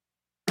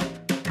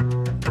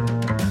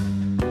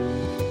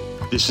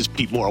This is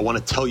Pete Moore. I want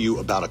to tell you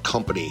about a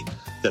company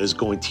that is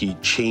going to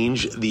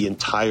change the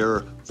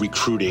entire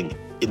recruiting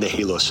in the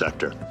Halo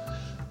sector.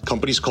 The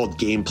company's called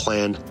Game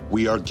Plan.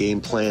 We are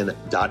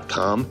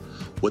gameplan.com.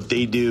 What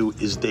they do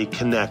is they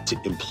connect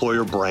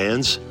employer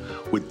brands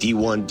with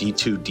D1,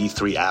 D2,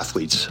 D3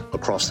 athletes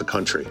across the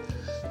country.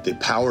 They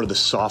power the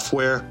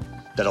software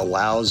that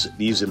allows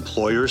these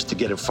employers to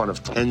get in front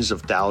of tens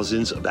of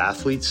thousands of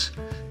athletes.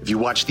 If you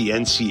watch the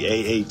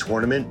NCAA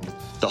tournament,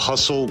 the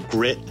hustle,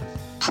 grit,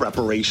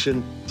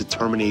 preparation,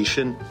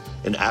 determination,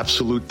 and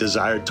absolute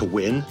desire to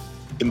win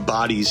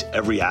embodies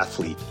every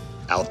athlete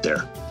out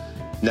there.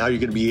 Now you're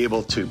going to be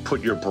able to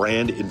put your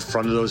brand in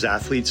front of those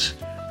athletes,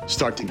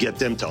 start to get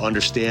them to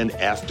understand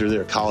after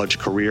their college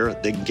career,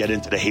 they can get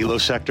into the Halo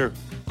sector,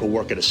 go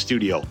work at a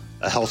studio,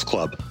 a health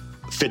club,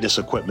 a fitness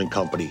equipment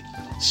company,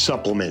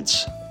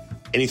 supplements,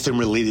 anything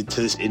related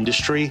to this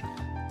industry.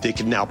 They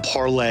can now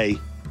parlay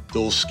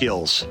those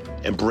skills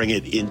and bring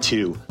it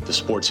into the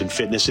sports and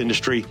fitness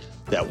industry,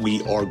 that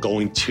we are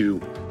going to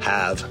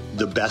have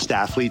the best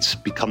athletes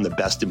become the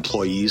best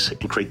employees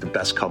and create the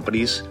best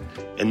companies.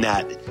 And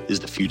that is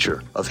the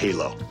future of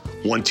Halo.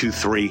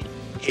 123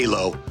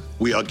 Halo.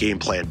 We are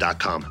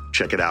gameplan.com.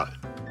 Check it out.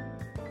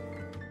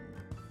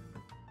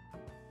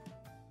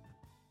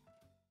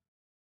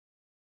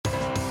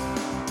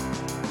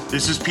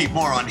 This is Pete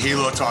Moore on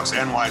Halo Talks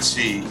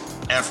NYC.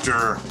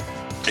 After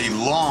a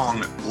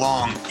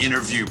long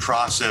interview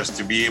process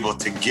to be able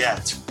to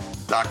get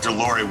Dr.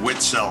 Laurie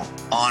Whitsel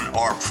on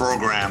our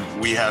program,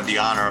 we have the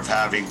honor of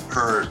having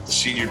her, the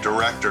Senior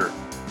Director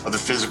of the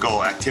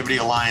Physical Activity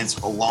Alliance,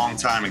 a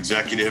longtime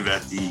executive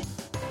at the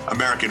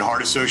American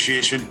Heart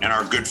Association, and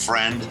our good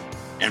friend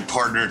and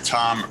partner,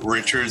 Tom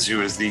Richards,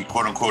 who is the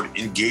quote-unquote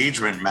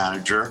engagement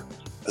manager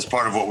as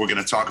part of what we're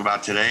going to talk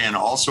about today, and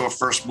also a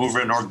first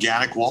mover in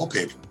organic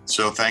wallpaper.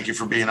 So thank you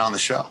for being on the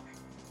show.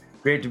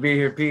 Great to be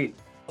here, Pete.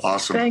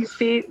 Awesome. Thanks,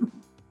 Pete.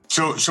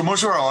 So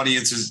most of our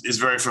audience is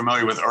very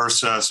familiar with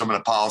IHRSA, some of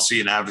the policy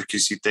and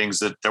advocacy things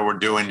that we're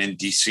doing in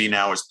DC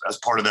now as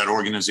part of that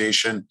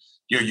organization.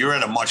 You're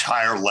at a much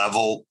higher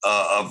level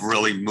of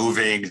really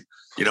moving,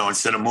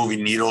 instead of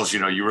moving needles,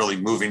 you're really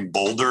moving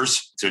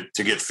boulders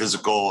to get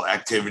physical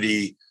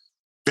activity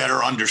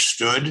better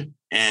understood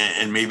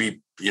and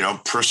maybe,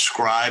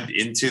 prescribed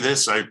into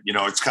this.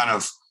 It's kind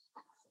of,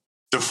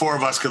 the four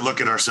of us could look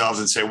at ourselves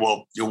and say,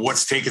 well,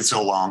 what's taking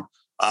so long?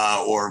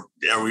 Or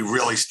are we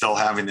really still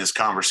having this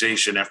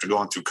conversation after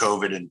going through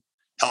COVID and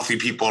healthy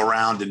people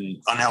around and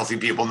unhealthy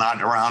people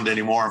not around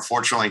anymore,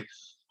 unfortunately?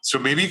 So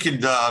maybe you can,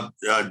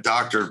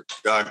 Doctor,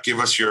 give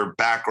us your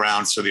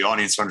background so the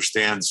audience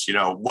understands,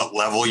 what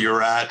level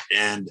you're at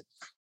and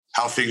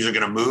how things are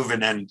going to move,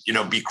 and then,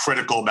 be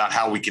critical about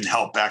how we can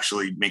help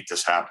actually make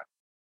this happen.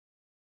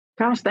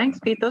 Gosh, thanks,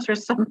 Pete. Those are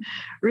some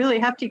really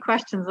hefty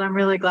questions. I'm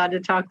really glad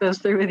to talk those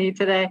through with you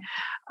today.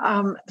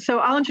 So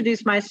I'll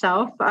introduce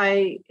myself.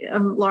 I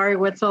am Laurie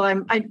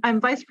Whitsel.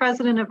 I'm Vice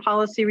President of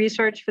Policy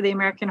Research for the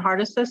American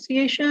Heart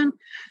Association.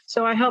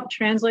 So I help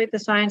translate the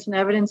science and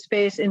evidence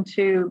base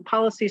into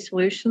policy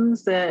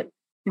solutions that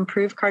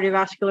improve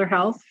cardiovascular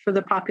health for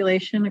the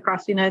population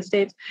across the United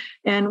States.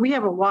 And we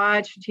have a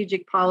wide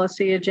strategic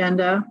policy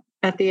agenda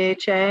at the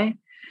AHA.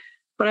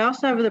 But I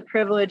also have the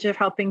privilege of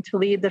helping to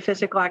lead the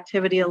Physical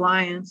Activity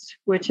Alliance,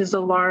 which is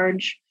a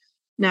large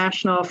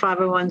national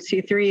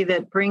 501c3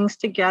 that brings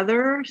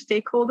together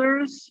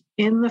stakeholders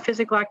in the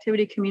physical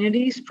activity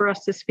communities for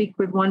us to speak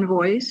with one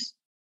voice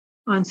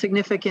on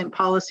significant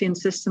policy and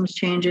systems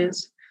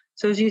changes.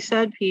 So as you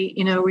said, Pete,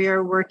 we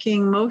are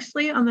working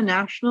mostly on the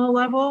national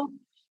level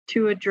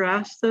to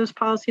address those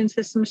policy and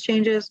systems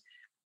changes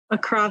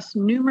across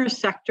numerous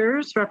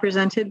sectors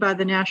represented by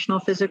the National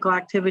Physical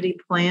Activity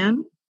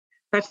Plan.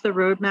 That's the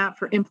roadmap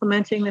for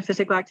implementing the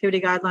physical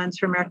activity guidelines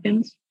for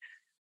Americans.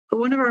 But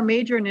one of our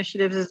major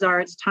initiatives is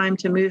our It's Time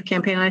to Move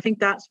campaign. And I think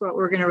that's what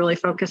we're going to really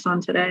focus on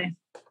today.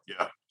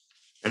 Yeah.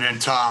 And then,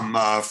 Tom,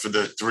 for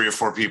the 3 or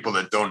 4 people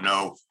that don't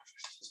know,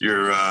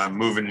 you're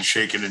moving and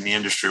shaking in the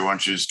industry. Why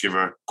don't you just give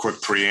a quick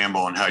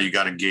preamble on how you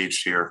got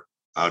engaged here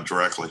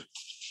directly?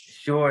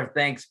 Sure.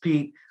 Thanks,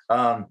 Pete.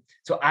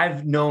 So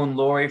I've known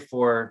Laurie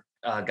for,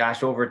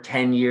 over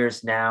 10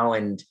 years now,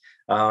 and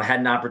had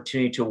an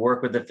opportunity to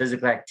work with the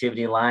Physical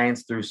Activity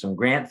Alliance through some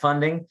grant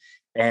funding.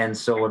 And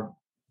so I've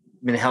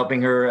been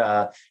helping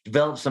her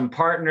develop some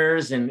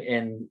partners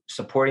and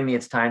supporting the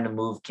It's Time to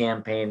Move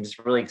campaign. Just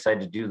really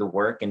excited to do the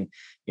work. And,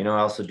 I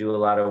also do a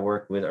lot of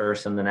work with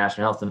IHRSA and the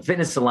National Health and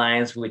Fitness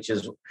Alliance, which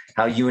is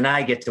how you and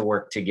I get to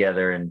work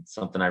together, and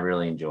something I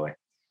really enjoy.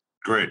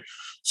 Great.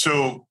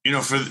 So,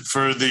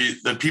 for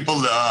the people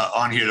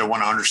on here that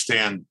want to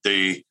understand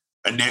the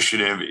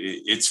initiative,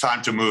 It's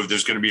Time to Move,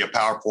 there's going to be a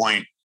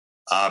PowerPoint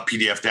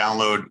PDF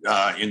download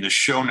in the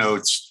show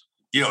notes.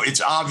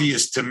 It's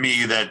obvious to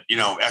me that,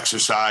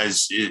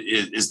 exercise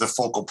is the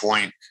focal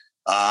point,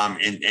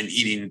 and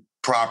eating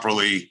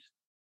properly,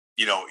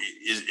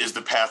 is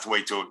the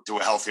pathway to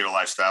a healthier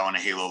lifestyle and a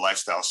Halo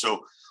lifestyle.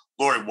 So,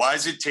 Laurie, why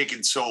is it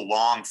taking so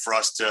long for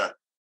us to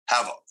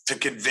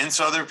convince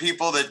other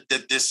people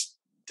that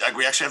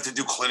we actually have to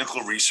do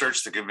clinical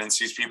research to convince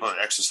these people that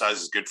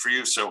exercise is good for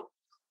you. So,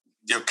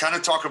 kind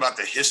of talk about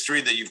the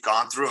history that you've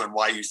gone through and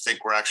why you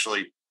think we're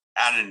actually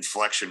at an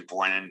inflection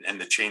point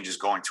and the change is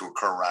going to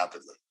occur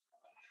rapidly.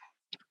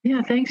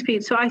 Yeah, thanks,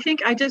 Pete. So I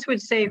think I just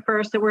would say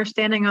first that we're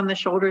standing on the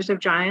shoulders of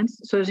giants.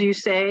 So as you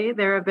say,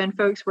 there have been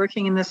folks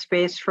working in this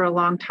space for a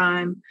long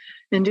time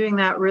and doing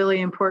that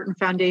really important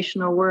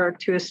foundational work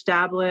to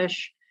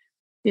establish,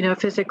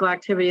 physical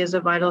activity as a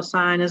vital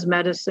sign, as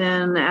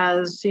medicine,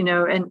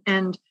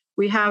 and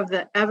we have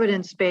the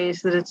evidence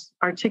base that it's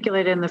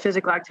articulated in the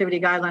physical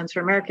activity guidelines for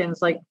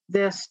Americans. Like,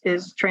 this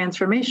is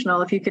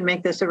transformational if you can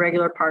make this a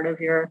regular part of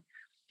your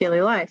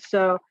daily life.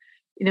 So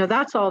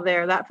that's all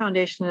there. That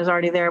foundation is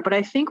already there. But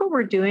I think what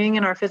we're doing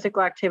in our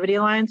Physical Activity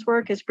Alliance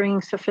work is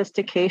bringing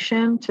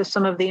sophistication to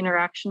some of the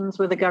interactions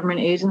with the government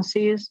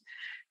agencies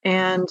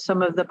and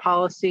some of the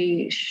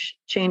policy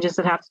changes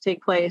that have to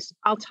take place.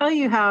 I'll tell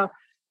you how.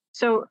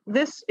 So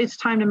this It's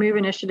Time to Move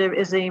initiative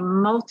is a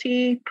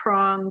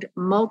multi-pronged,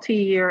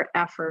 multi-year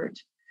effort.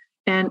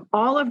 And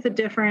all of the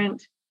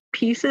different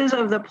pieces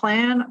of the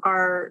plan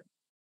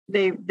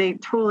they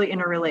totally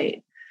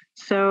interrelate.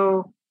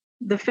 So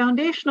the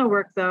foundational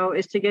work, though,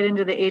 is to get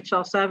into the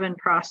HL7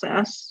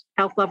 process,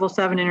 Health Level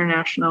 7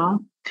 International,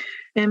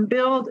 and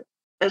build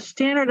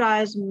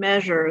standardized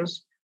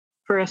measures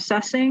for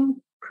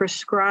assessing,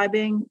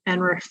 prescribing,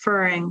 and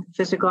referring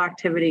physical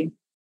activity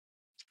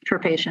for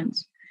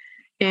patients.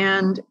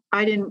 And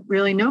I didn't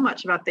really know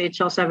much about the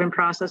HL7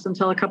 process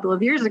until a couple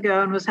of years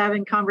ago, and was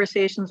having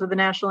conversations with the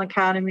national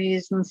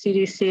academies and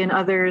CDC and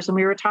others. And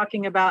we were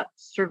talking about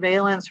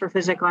surveillance for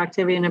physical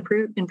activity and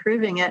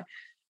improving it.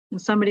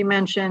 And somebody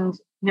mentioned,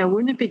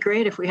 wouldn't it be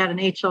great if we had an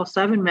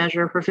HL7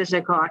 measure for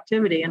physical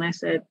activity? And I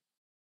said,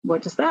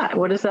 what does that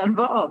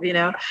involve?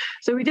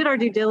 So we did our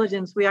due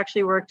diligence. We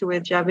actually worked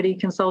with Jevity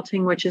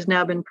Consulting, which has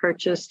now been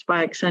purchased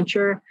by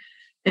Accenture.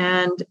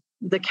 And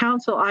the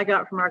counsel I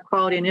got from our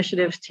quality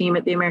initiatives team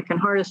at the American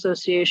Heart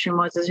Association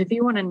is if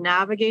you want to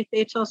navigate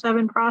the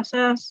HL7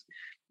 process,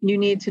 you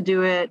need to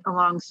do it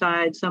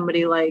alongside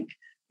somebody like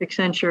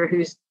Accenture,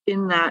 who's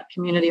in that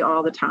community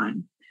all the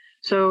time.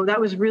 So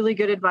that was really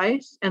good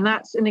advice. And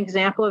that's an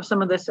example of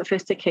some of the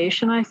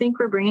sophistication I think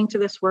we're bringing to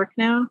this work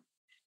now,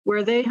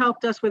 where they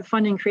helped us with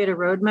funding, create a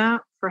roadmap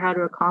for how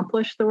to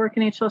accomplish the work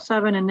in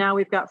HL7. And now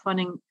we've got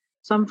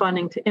some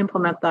funding to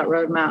implement that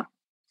roadmap.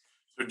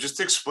 So just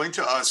explain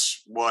to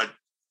us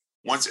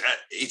once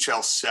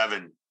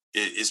HL7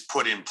 is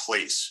put in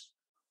place,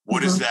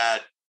 what is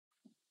that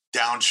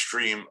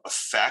downstream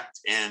effect?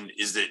 And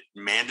is it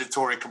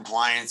mandatory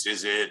compliance?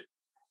 Is it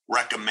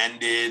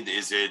recommended?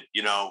 Is it,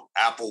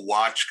 Apple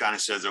Watch kind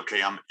of says,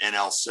 okay, I'm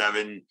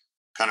NL7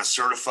 kind of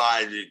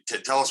certified? To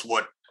tell us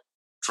what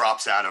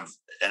drops out of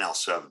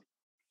NL7.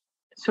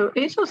 So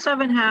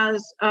HL7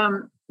 has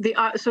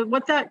so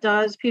what that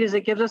does, Pete, is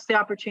it gives us the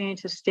opportunity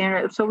to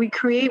standard. So we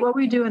create what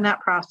we do in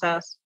that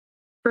process.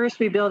 First,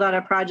 we build out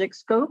a project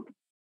scope,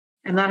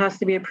 and that has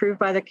to be approved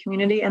by the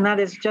community, and that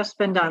has just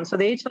been done. So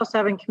the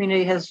HL7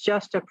 community has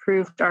just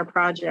approved our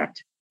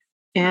project.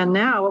 And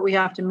now what we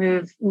have to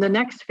move, the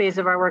next phase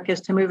of our work is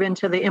to move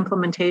into the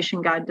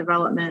implementation guide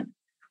development.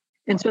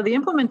 And so the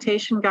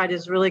implementation guide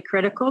is really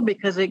critical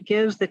because it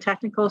gives the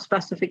technical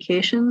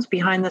specifications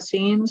behind the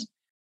scenes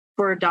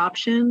for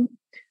adoption.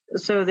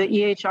 So the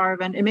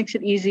EHR it makes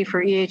it easy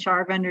for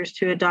EHR vendors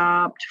to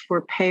adopt,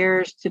 for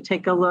payers to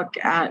take a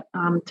look at,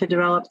 to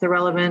develop the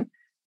relevant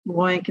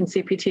WOINC and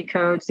CPT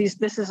codes.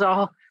 This is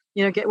all,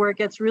 where it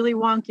gets really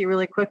wonky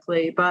really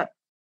quickly. But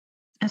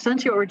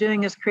essentially what we're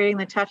doing is creating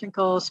the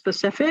technical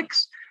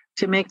specifics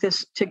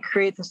to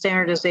create the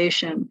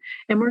standardization.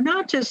 And we're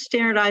not just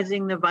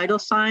standardizing the vital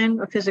sign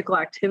of physical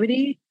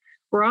activity.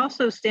 We're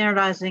also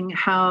standardizing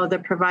how the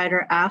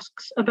provider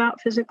asks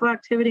about physical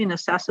activity and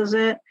assesses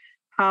it,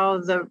 how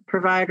the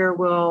provider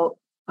will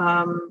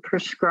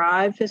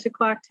prescribe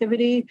physical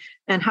activity,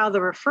 and how the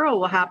referral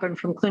will happen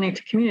from clinic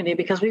to community,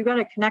 because we've got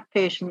to connect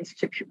patients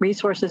to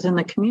resources in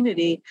the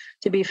community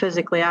to be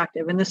physically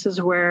active. And this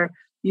is where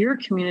your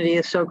community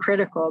is so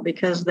critical,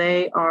 because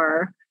they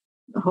are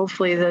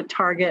hopefully the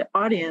target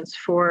audience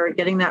for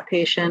getting that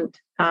patient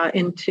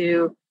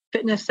into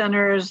fitness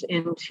centers,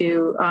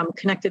 into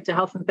connected to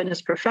health and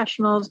fitness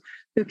professionals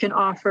who can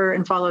offer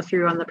and follow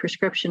through on the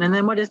prescription. And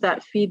then what is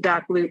that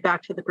feedback loop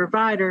back to the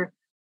provider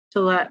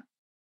to let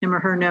him or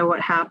her know what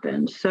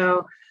happened?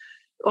 So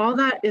all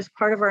that is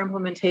part of our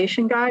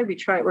implementation guide.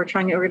 We're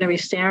going to be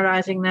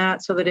standardizing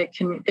that so that it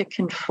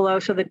can flow,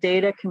 so the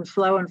data can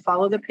flow and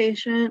follow the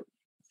patient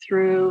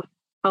through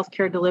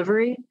healthcare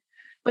delivery.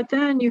 But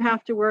then you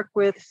have to work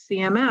with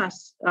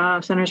CMS,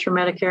 Centers for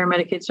Medicare and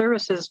Medicaid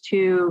Services,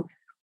 to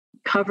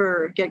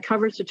get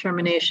coverage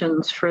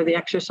determinations for the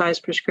exercise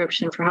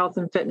prescription for health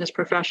and fitness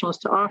professionals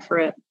to offer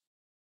it.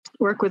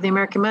 Work with the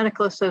American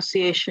Medical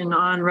Association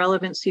on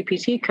relevant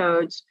CPT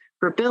codes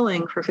for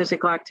billing for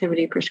physical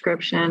activity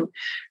prescription.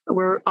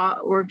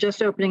 We're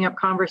just opening up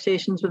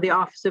conversations with the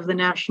Office of the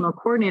National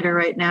Coordinator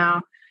right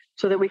now,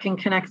 so that we can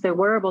connect the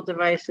wearable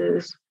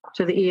devices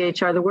to the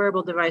EHR, the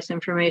wearable device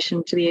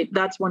information to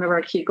that's one of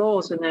our key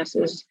goals in this,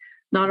 is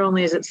not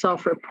only is it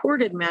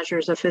self-reported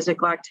measures of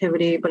physical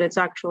activity, but it's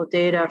actual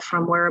data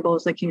from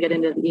wearables that can get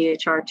into the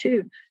EHR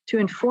too, to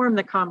inform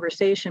the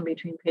conversation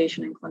between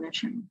patient and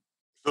clinician.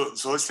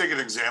 So let's take an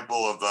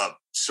example of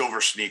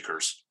Silver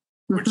Sneakers,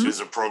 which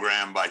is a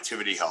program by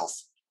Tivity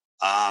Health.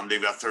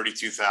 They've got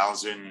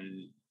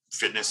 32,000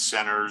 fitness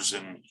centers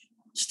and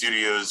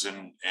studios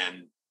and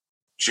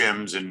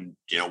gyms and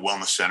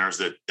wellness centers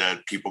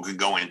that people can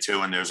go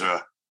into, and there's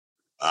a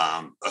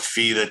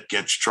fee that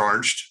gets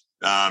charged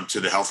to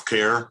the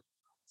healthcare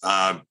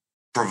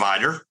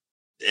provider,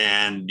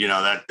 and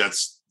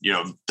that's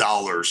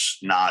dollars,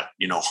 not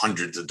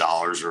hundreds of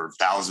dollars or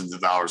thousands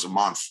of dollars a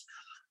month.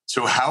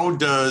 So how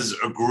does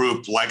a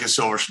group like a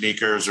Silver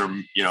Sneakers or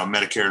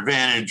Medicare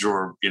Advantage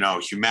or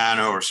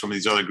Humana or some of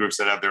these other groups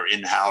that have their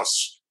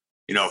in-house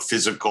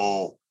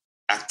physical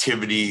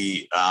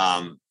activity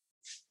a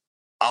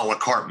la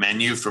carte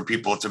menu for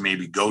people to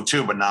maybe go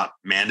to but not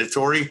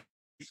mandatory?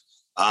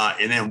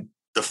 And then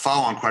the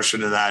follow-on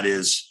question to that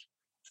is,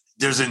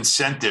 there's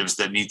incentives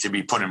that need to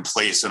be put in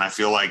place. And I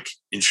feel like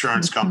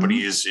insurance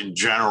companies in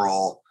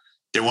general,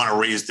 they want to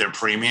raise their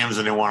premiums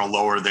and they want to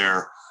lower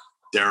their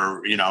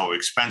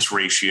expense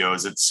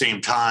ratios. At the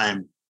same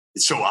time,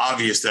 it's so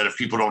obvious that if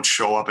people don't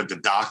show up at the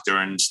doctor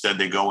and instead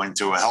they go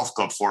into a health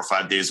club 4 or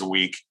 5 days a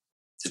week,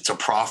 it's a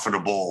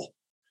profitable,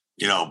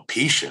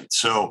 patient.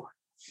 So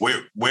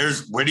where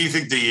do you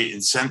think the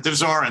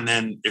incentives are? And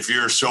then if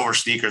you're Silver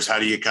Sneakers, how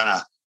do you kind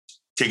of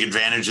take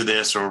advantage of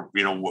this? Or,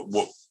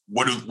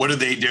 what do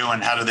they do,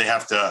 and how do they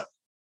have to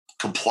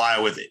comply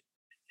with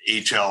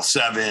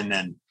HL7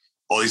 and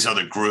all these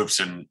other groups?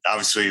 And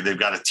obviously they've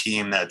got a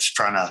team that's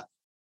trying to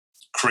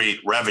create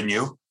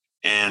revenue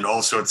and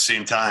also at the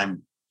same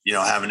time,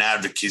 have an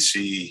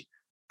advocacy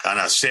kind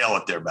of sail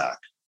at their back.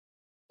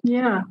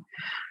 Yeah.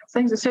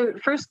 Thanks. So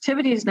first,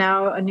 Tivity is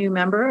now a new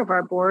member of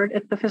our board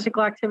at the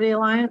Physical Activity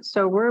Alliance.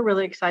 So we're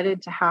really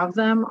excited to have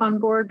them on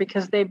board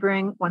because they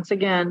bring, once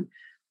again,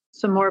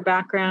 some more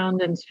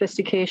background and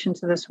sophistication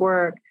to this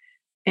work.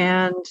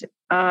 And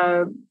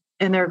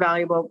they're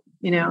valuable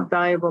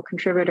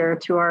contributor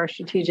to our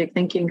strategic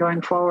thinking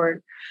going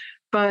forward.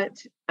 But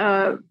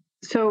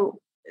so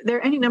there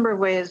are any number of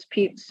ways,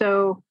 Pete.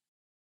 So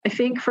I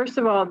think, first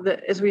of all,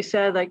 as we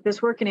said, like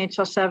this work in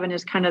HL7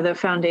 is kind of the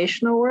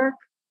foundational work,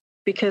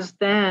 because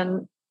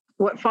then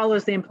what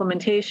follows the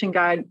implementation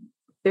guide,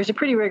 there's a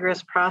pretty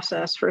rigorous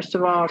process. First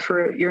of all,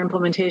 for your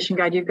implementation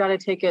guide, you've got to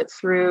take it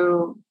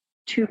through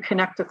 2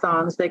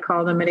 connectathons, they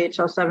call them at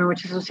HL7,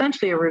 which is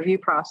essentially a review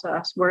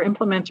process where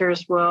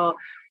implementers will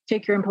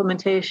take your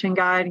implementation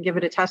guide and give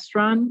it a test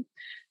run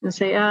and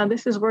say,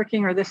 this is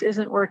working or this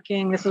isn't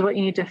working. This is what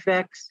you need to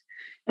fix.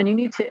 And you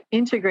need to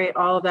integrate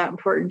all of that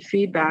important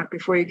feedback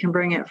before you can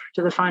bring it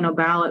to the final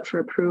ballot for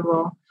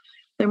approval.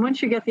 Then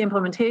once you get the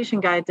implementation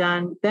guide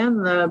done,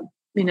 then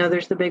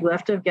there's the big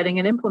lift of getting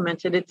it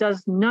implemented. It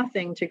does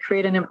nothing to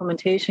create an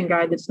implementation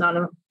guide that's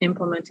not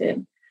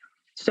implemented.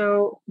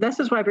 So this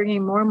is why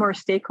bringing more and more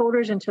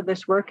stakeholders into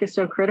this work is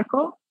so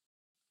critical,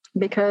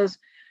 because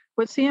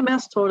what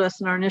CMS told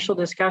us in our initial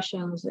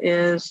discussions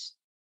is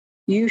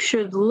you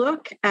should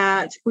look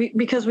at,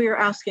 because we were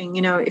asking,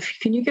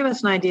 can you give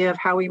us an idea of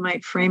how we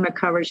might frame a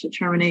coverage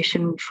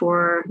determination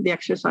for the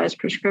exercise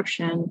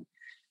prescription?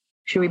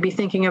 Should we be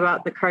thinking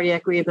about the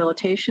cardiac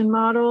rehabilitation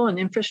model and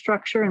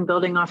infrastructure and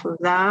building off of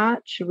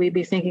that? Should we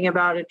be thinking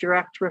about a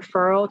direct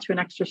referral to an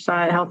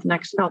exercise health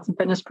and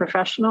fitness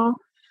professional?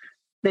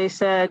 They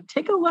said,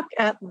 take a look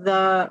at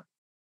the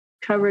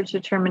coverage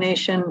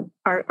determination,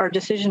 our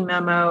decision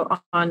memo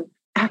on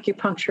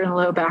acupuncture and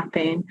low back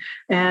pain.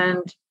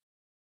 And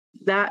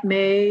that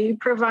may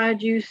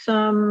provide you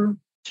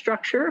some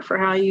structure for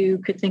how you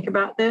could think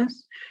about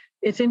this.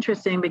 It's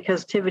interesting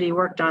because Tivity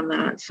worked on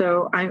that.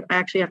 So I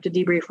actually have to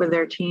debrief with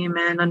their team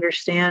and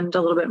understand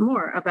a little bit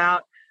more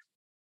about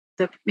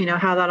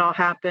how that all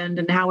happened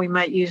and how we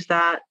might use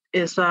that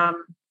is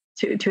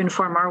to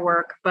inform our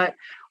work. But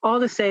all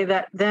to say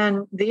that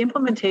then the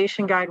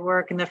implementation guide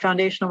work and the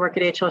foundational work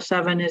at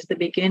HL7 is the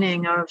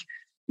beginning of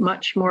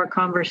much more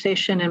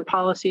conversation and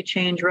policy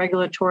change,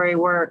 regulatory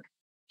work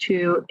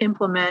to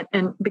implement.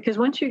 And because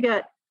once you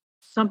get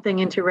something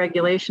into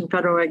regulation,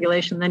 federal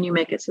regulation, then you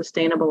make it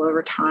sustainable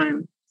over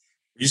time.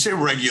 You say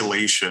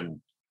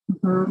regulation.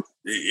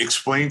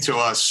 Explain to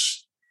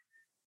us,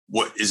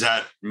 what is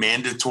that?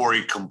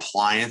 Mandatory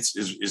compliance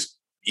is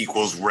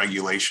equals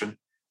regulation?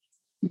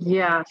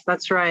 Yes,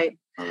 that's right.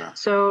 Okay.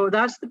 So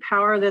that's the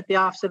power that the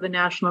Office of the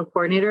National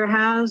Coordinator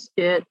has.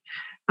 It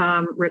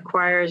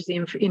requires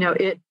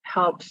it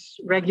helps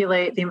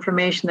regulate the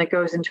information that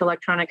goes into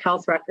electronic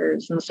health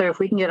records. And so if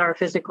we can get our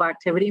physical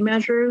activity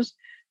measures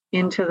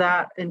into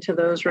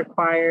those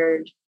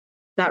required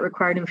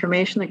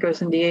information that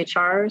goes into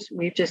EHRs,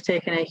 we've just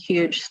taken a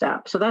huge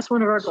step. So that's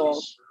one of our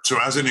goals. So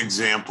as an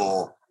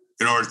example,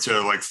 in order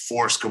to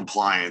force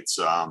compliance,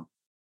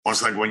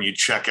 almost like when you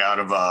check out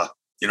of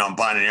I'm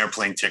buying an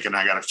airplane ticket and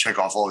I got to check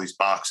off all these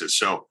boxes.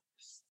 So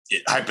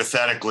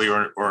hypothetically,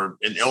 or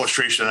an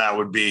illustration of that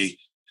would be,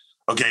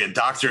 okay, a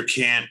doctor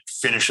can't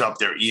finish up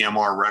their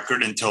EMR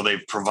record until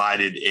they've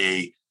provided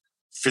a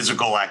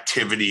physical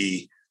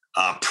activity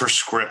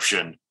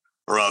prescription,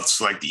 or else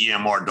like the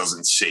EMR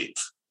doesn't save.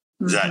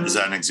 Is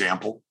that an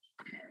example?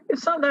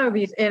 It's not that would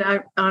be, and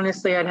I'd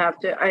have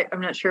to, I'm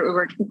not sure it would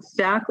work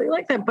exactly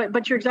like that,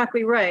 but you're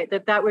exactly right,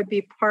 that would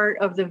be part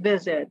of the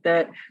visit,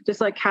 that just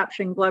like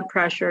capturing blood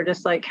pressure,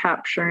 just like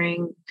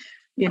capturing,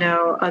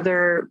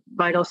 other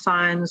vital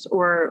signs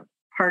or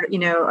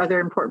other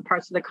important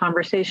parts of the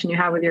conversation you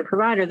have with your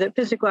provider, that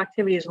physical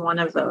activity is one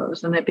of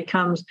those. And it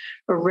becomes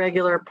a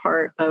regular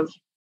part of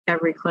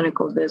every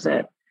clinical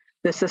visit,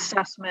 this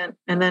assessment,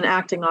 and then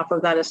acting off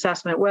of that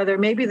assessment, whether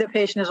maybe the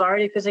patient is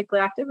already physically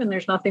active and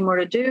there's nothing more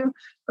to do,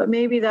 but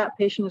maybe that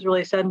patient is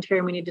really sedentary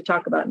and we need to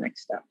talk about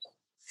next steps.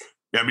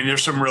 Yeah, I mean,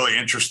 there's some really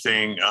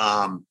interesting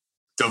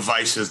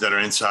devices that are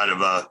inside of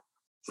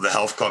the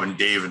health club, and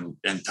Dave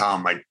and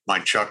Tom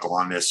might chuckle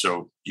on this,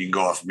 so you can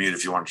go off mute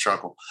if you want to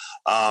chuckle.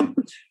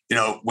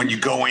 When you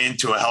go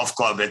into a health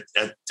club,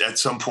 at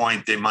some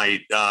point they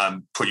might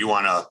put you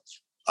on a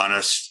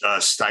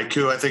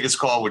Staiku, I think it's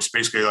called, which is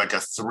basically like a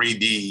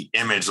 3D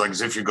image, like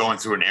as if you're going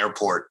through an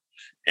airport,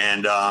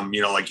 and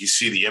like you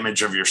see the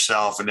image of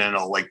yourself, and then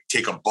it'll like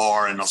take a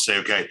bar and they'll say,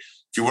 okay,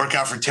 if you work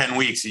out for 10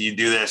 weeks and you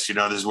do this,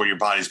 this is what your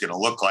body's going to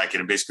look like,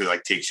 and it basically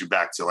like takes you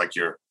back to like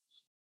your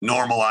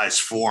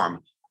normalized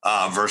form.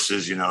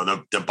 Versus,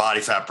 the body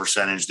fat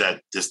percentage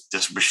that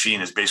this machine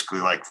is basically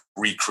like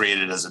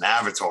recreated as an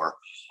avatar.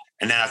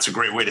 And then that's a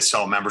great way to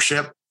sell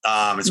membership.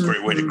 It's a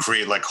great way to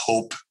create like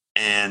hope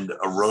and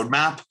a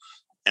roadmap.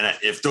 And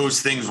if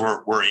those things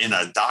were in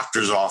a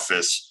doctor's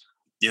office,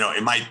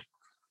 it might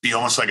be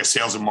almost like a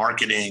sales and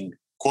marketing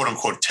quote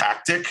unquote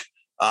tactic.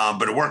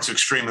 But it works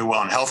extremely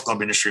well in the health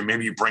club industry.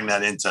 Maybe you bring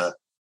that into,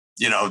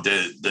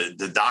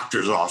 the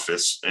doctor's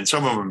office, and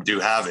some of them do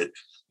have it.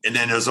 And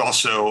then there's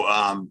also,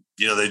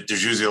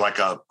 there's usually like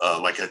a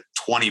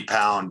 20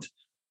 pound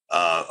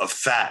of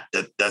fat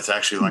that's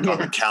actually like on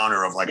the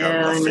counter of like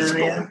a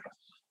physical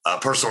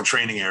personal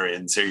training area,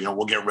 and say,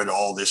 we'll get rid of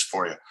all this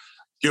for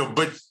you.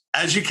 But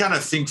as you kind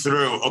of think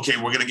through, okay,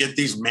 we're going to get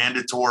these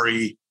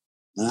mandatory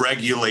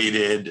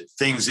regulated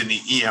things in the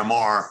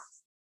EMR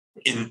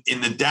in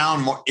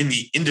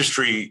the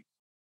industry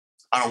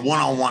on a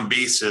one-on-one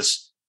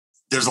basis.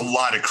 There's a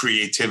lot of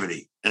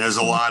creativity. And there's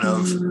a lot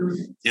of,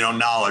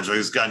 knowledge. Like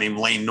this guy named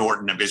Lane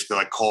Norton that basically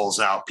like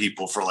calls out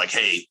people for like,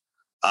 hey,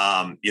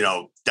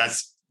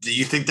 do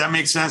you think that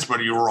makes sense?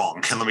 But you're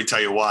wrong. And let me tell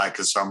you why,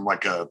 because I'm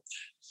like a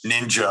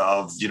ninja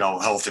of,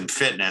 health and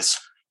fitness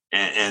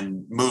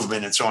and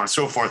movement and so on and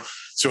so forth.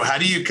 So how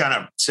do you kind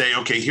of say,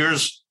 okay,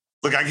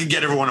 I can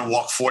get everyone to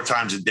walk 4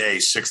 times a day,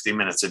 60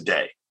 minutes a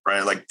day,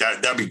 right? Like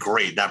that'd be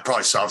great. That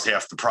probably solves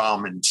half the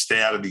problem, and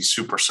stay out of these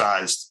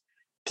supersized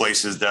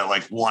places that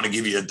like want to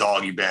give you a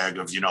doggy bag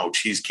of,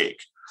 cheesecake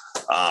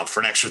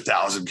for an extra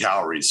 1,000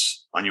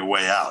 calories on your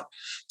way out.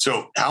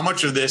 So how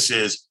much of this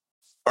is,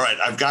 all right,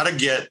 I've got to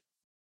get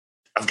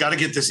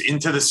this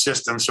into the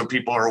system so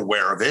people are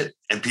aware of it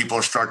and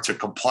people start to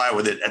comply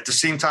with it. At the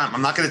same time,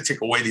 I'm not going to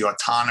take away the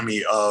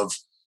autonomy of,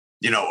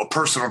 a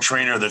personal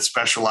trainer that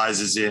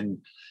specializes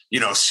in,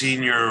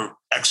 senior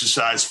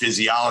exercise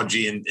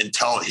physiology and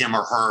tell him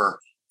or her,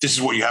 this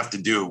is what you have to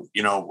do,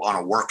 on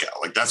a workout.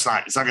 Like it's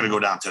not going to go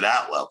down to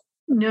that level.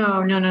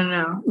 No.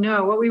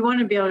 What we want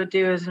to be able to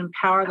do is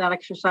empower that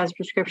exercise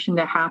prescription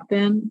to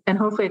happen. And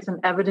hopefully it's an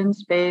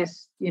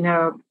evidence-based,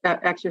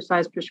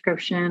 exercise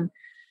prescription.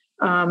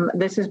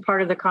 This is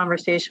part of the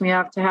conversation we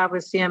have to have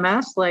with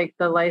CMS, like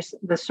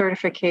the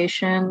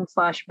certification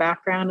 /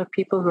 background of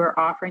people who are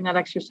offering that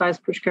exercise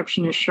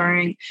prescription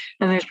assuring.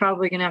 And there's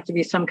probably going to have to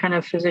be some kind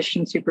of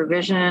physician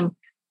supervision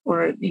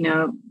or,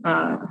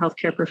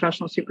 healthcare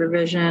professional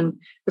supervision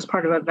as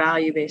part of a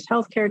value-based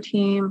healthcare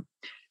team.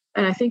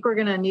 And I think we're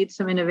going to need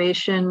some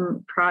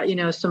innovation,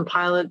 some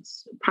pilot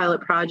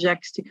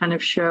projects to kind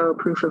of show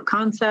proof of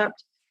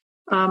concept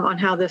on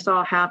how this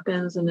all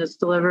happens and is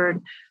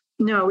delivered.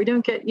 No, you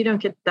don't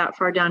get that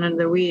far down into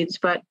the weeds,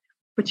 but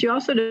you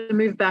also, to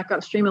move back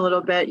upstream a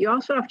little bit, you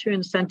also have to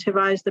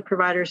incentivize the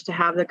providers to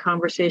have the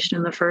conversation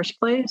in the first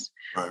place.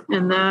 Right.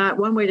 And that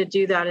one way to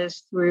do that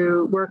is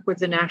through work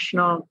with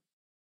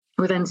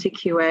with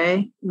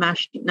NCQA,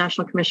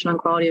 National Commission on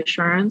Quality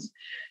Assurance,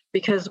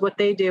 because what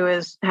they do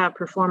is have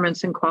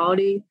performance and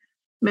quality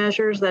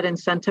measures that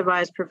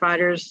incentivize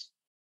providers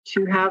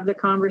to have the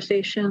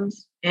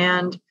conversations.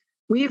 And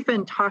we've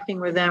been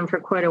talking with them for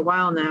quite a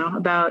while now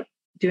about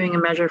doing a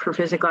measure for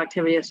physical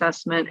activity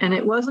assessment. And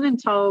it wasn't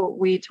until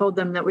we told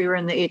them that we were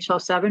in the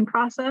HL7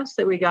 process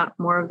that we got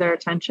more of their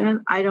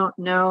attention. I don't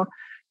know,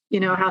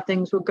 how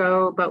things will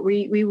go, but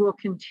we will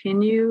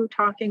continue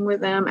talking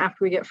with them after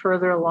we get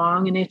further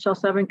along in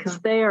HL7, because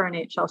they are in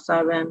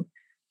HL7.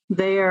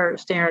 They are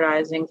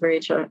standardizing for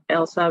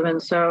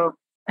HL7. So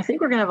I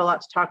think we're going to have a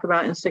lot to talk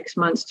about in 6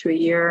 months to a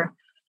year.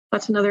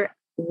 That's another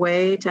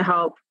way to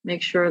help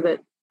make sure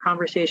that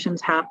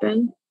conversations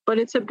happen. But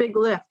it's a big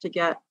lift to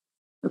get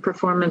a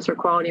performance or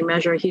quality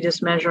measure, a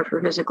HEDIS measure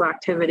for physical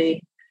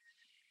activity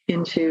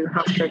into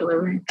healthcare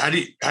delivery. How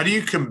do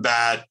you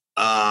combat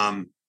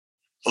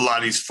a lot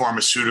of these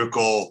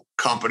pharmaceutical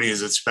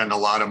companies that spend a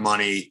lot of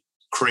money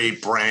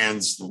create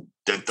brands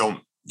that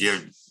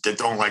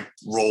don't like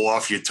roll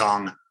off your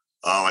tongue,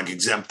 like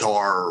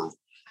Exemplar or,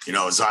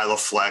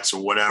 Xyloflex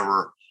or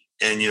whatever.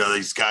 And,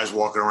 these guys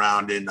walking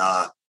around in,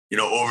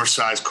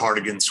 oversized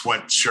cardigan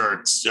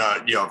sweatshirts,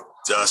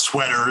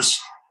 sweaters,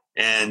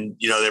 and,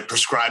 they're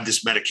prescribed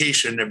this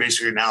medication. They're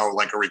basically now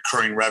like a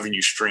recurring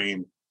revenue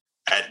stream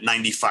at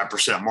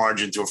 95%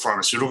 margin to a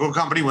pharmaceutical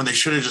company, when they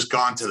should have just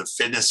gone to the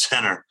fitness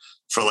center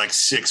for like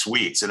 6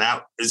 weeks. And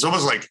that it's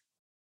almost like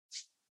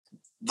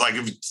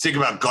if you think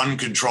about gun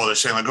control, they're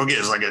saying like, okay,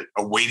 it's like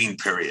a waiting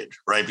period,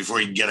 right? Before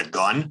you can get a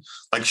gun.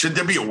 Like, should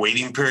there be a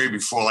waiting period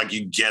before like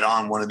you get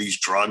on one of these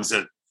drugs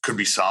that could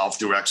be solved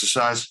through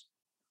exercise?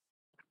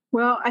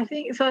 Well, I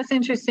think so. That's an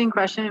interesting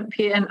question,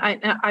 Pete. And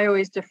I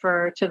always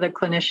defer to the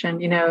clinician,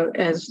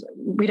 as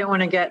we don't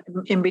want to get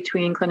in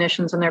between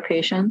clinicians and their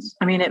patients.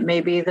 I mean, it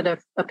may be that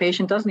if a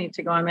patient does need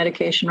to go on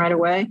medication right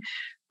away.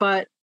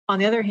 But on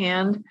the other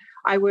hand,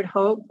 I would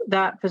hope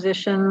that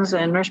physicians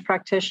and nurse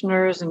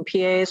practitioners and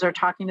PAs are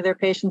talking to their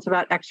patients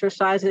about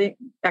exercise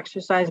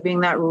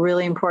being that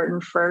really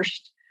important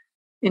first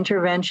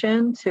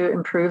intervention to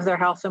improve their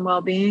health and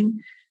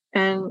well-being.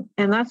 And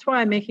that's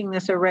why making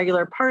this a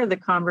regular part of the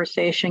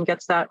conversation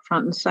gets that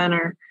front and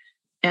center.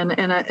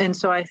 And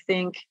so I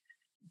think,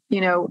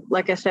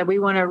 like I said, we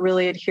want to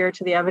really adhere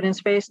to the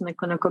evidence base and the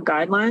clinical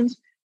guidelines,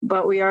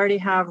 but we already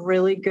have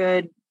really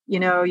good,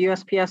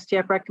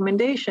 USPSTF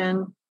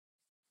recommendation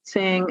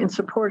saying and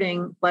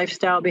supporting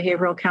lifestyle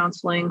behavioral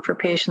counseling for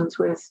patients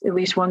with at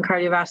least one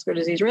cardiovascular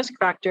disease risk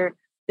factor.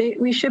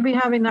 We should be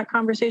having that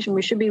conversation.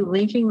 We should be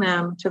linking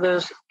them to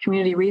those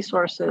community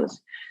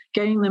resources,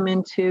 getting them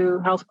into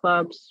health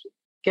clubs,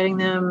 getting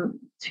them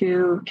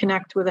to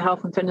connect with a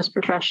health and fitness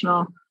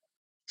professional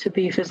to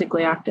be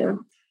physically active.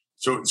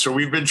 So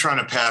we've been trying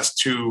to pass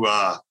two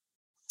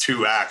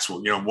acts.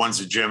 One's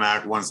the Gym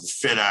Act, one's the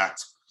Fit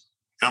Act.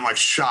 And I'm like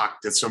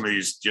shocked that some of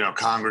these,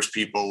 Congress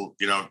people,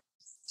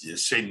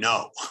 say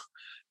no,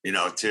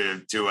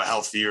 to a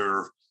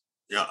healthier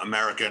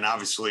America. And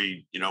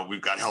obviously,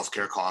 we've got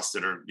healthcare costs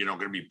that are, going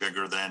to be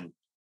bigger than,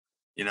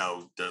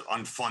 the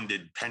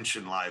unfunded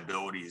pension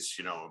liabilities,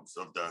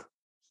 of the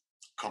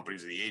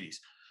companies of the 80s.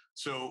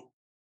 So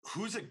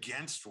who's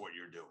against what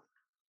you're doing?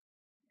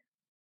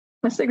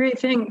 That's the great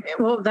thing.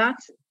 Well,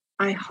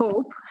 I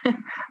hope.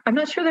 I'm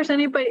not sure there's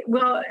anybody.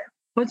 Well,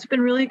 what's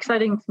been really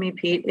exciting to me,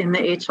 Pete, in the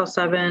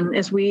HL7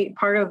 is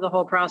part of the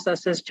whole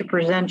process is to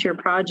present your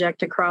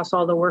project across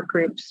all the work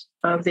groups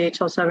of the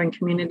HL7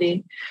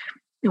 community.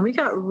 And we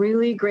got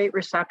really great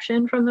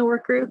reception from the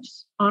work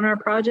groups on our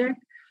project.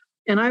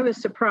 And I was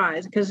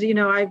surprised because,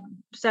 I've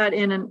sat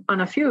in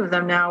on a few of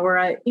them now where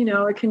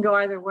it can go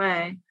either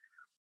way.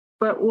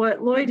 But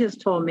what Lloyd has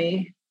told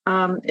me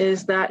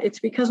is that it's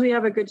because we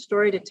have a good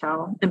story to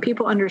tell and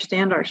people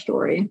understand our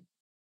story.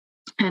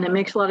 And it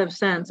makes a lot of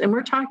sense. And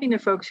we're talking to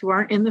folks who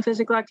aren't in the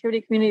physical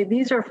activity community.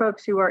 These are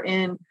folks who are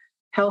in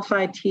health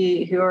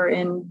IT, who are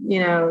in,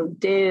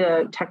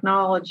 data,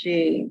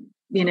 technology,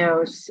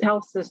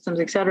 health systems,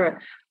 et cetera.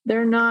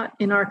 They're not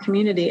in our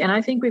community. And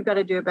I think we've got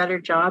to do a better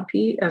job,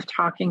 Pete, of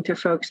talking to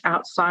folks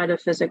outside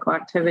of physical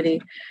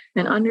activity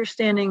and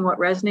understanding what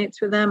resonates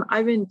with them.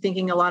 I've been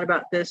thinking a lot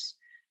about this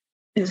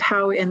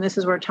and this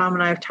is where Tom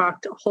and I have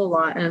talked a whole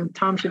lot, and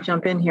Tom should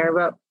jump in here,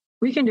 but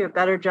we can do a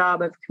better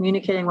job of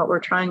communicating what we're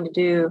trying to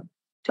do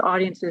to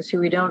audiences who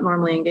we don't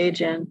normally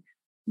engage in.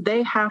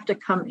 They have to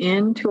come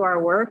into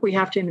our work. We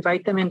have to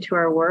invite them into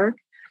our work,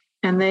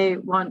 and we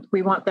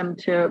want them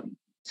to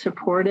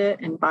support it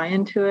and buy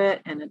into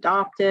it and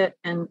adopt it.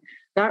 And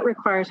that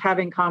requires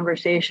having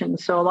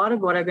conversations. So a lot of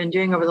what I've been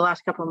doing over the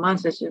last couple of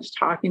months is just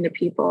talking to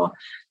people,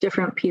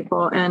 different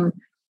people. And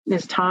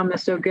as Tom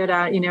is so good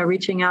at,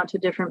 reaching out to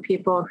different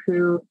people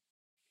who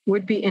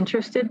would be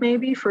interested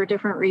maybe for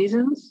different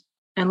reasons.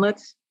 And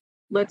let's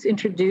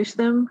introduce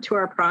them to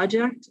our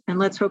project, and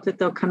let's hope that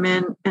they'll come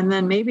in, and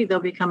then maybe they'll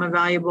become a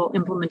valuable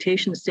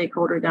implementation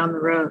stakeholder down the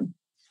road.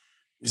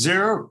 Is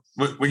there,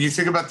 when you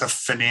think about the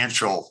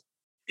financial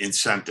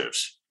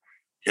incentives,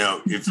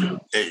 if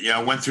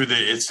went through the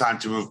It's Time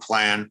to Move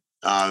plan,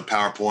 the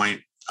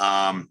PowerPoint.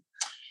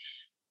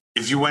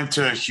 If you went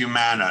to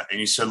Humana and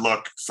you said,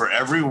 look, for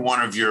every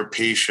one of your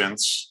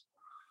patients,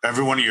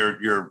 every one of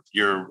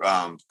your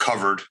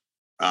covered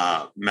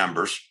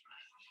members,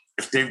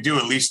 if they do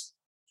at least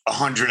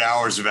 100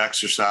 hours of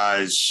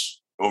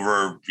exercise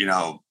over,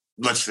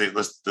 let's do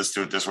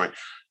it this way.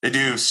 They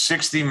do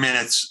 60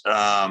 minutes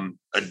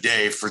a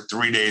day for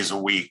 3 days a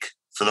week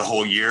for the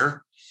whole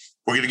year.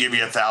 We're going to give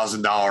you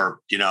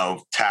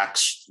 $1,000,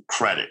 tax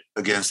credit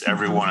against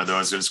every one of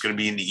those. And it's going to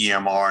be in the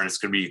EMR, and it's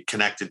going to be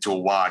connected to a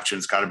watch, and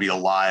it's got to be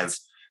alive.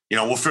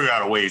 We'll figure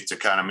out a way to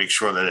kind of make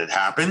sure that it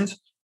happened.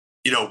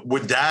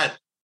 Would that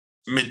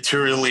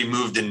materially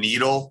move the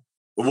needle?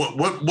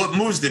 What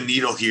moves the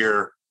needle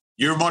here?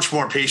 You're much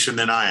more patient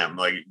than I am.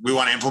 Like, we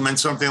want to implement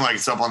something, like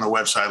it's up on the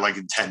website, like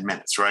in 10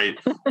 minutes, right?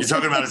 You're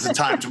talking about it's a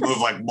time to move,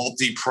 like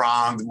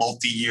multi-pronged,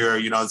 multi-year,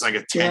 it's like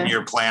a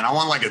 10-year plan. I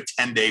want like a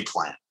 10-day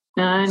plan.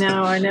 I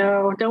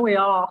know. Don't we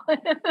all?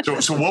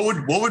 So what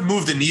would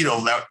move the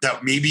needle?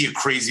 That may be a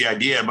crazy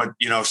idea, but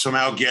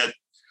somehow get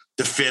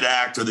the FIT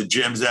Act or the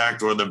GYMS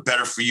Act or the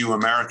Better for You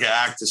America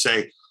Act to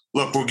say,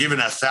 look, we're giving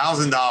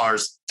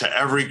 $1,000 to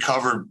every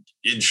covered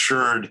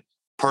insured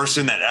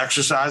person that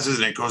exercises,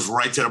 and it goes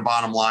right to the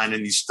bottom line,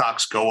 and these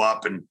stocks go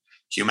up. And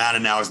Humana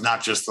now is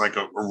not just like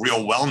a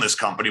real wellness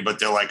company, but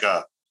they're like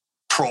a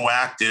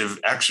proactive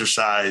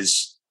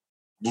exercise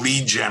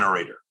lead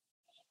generator.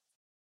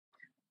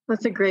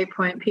 That's a great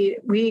point, Pete.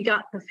 We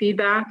got the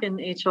feedback in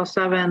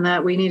HL7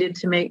 that we needed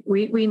to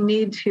we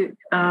need to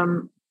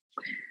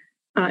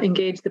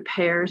engage the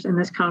payers in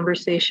this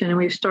conversation, and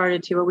we've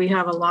started to, but we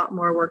have a lot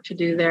more work to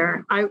do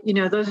there.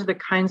 Those are the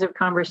kinds of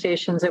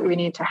conversations that we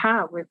need to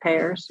have with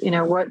payers.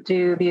 What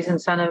could these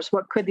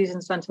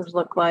incentives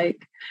look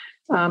like?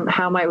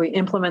 How might we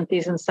implement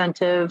these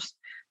incentives?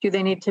 Do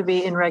they need to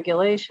be in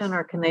regulation,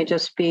 or can they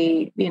just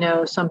be,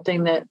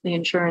 something that the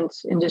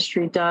insurance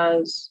industry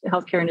does,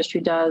 healthcare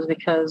industry does,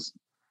 because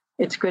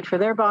it's good for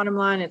their bottom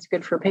line, it's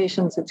good for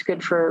patients, it's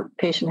good for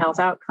patient health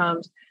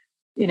outcomes.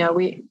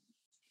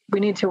 We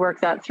need to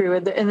work that through.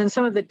 And then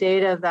some of the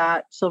data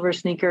that Silver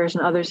Sneakers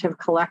and others have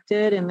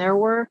collected in their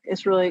work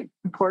is really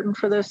important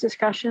for those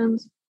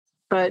discussions.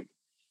 But,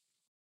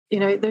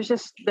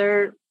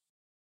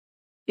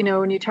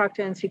 when you talk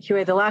to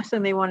NCQA, the last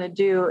thing they want to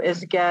do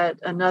is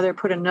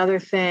put another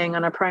thing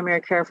on a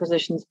primary care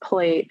physician's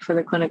plate for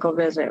the clinical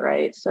visit,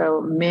 right?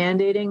 So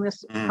mandating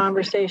this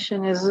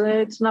conversation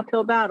it's an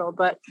uphill battle,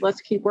 but let's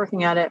keep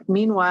working at it.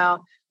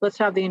 Meanwhile, let's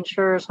have the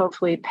insurers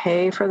hopefully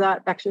pay for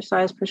that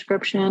exercise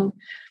prescription.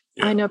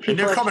 Yeah. I know people, and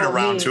they're coming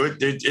around to it.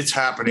 It's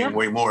happening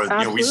way more.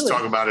 We just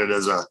talk about it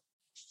as a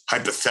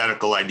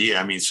hypothetical idea.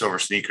 I mean, Silver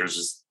Sneakers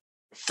is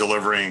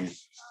delivering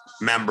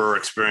member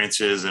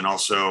experiences and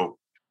also,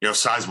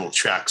 sizable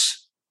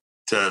checks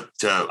to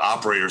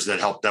operators that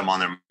help them on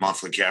their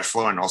monthly cash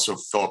flow, and also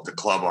fill up the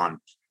club on,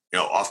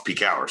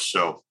 off-peak hours.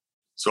 So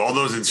all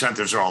those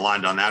incentives are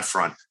aligned on that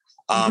front.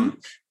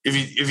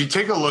 If you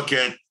take a look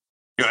at,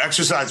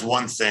 exercise,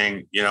 one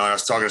thing, and I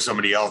was talking to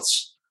somebody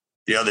else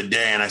the other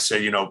day, and I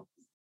said,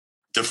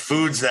 the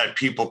foods that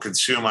people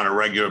consume on a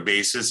regular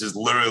basis is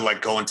literally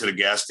like going to the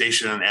gas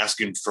station and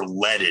asking for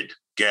leaded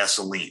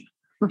gasoline.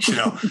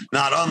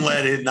 Not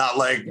unleaded, not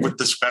like with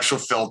the special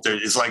filter.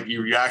 It's like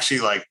you're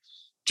actually like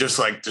just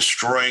like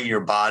destroying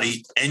your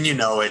body, and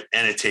it,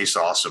 and it tastes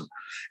awesome.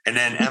 And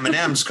then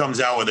M&M's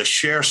comes out with a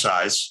share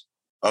size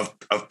of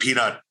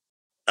peanut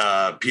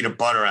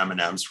butter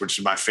M&M's, which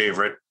is my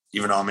favorite,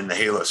 even though I'm in the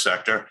Halo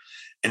sector.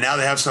 And now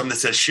they have something that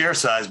says share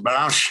size, but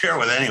I don't share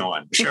with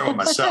anyone. I share with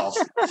myself.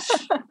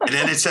 And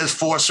then it says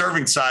 4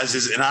 serving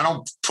sizes, and I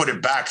don't put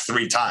it back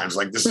 3 times.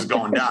 Like, this is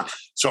going down.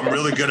 So I'm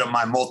really good at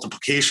my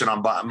multiplication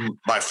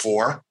by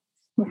 4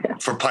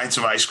 for pints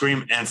of ice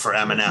cream and for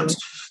M&Ms.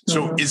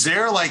 So is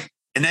there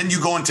and then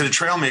you go into the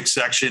trail mix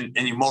section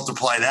and you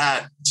multiply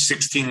that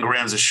 16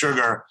 grams of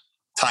sugar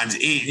times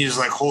 8, and you're just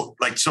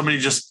like somebody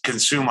just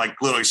consumed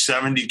literally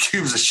 70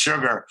 cubes of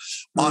sugar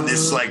on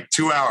this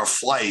 2-hour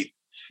flight.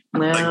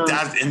 Like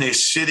that, and they're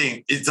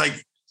sitting. It's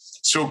like,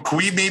 so can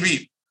we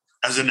maybe,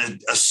 as an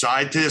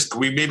aside to this, can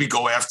we maybe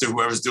go after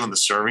whoever's doing the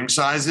serving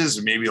sizes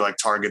and maybe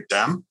target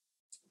them?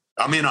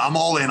 I mean, I'm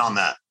all in on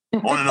that. I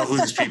want to know who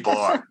these people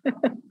are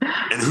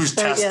and who's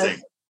testing.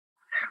 Yes.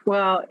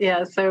 Well,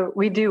 yeah. So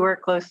we do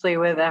work closely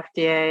with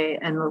FDA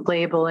and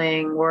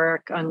labeling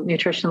work on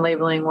nutrition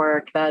labeling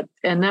work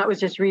and that was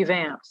just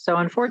revamped. So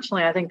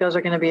unfortunately, I think those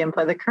are going to be in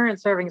place. The current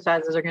serving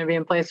sizes are going to be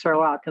in place for a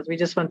while because we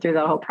just went through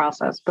that whole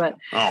process. But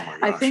oh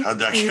my gosh, how'd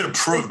that get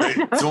approved?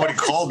 Somebody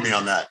called me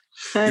on that.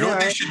 You know what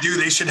they should do?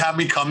 They should have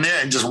me come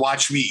there and just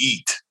watch me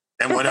eat.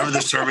 And whatever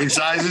the serving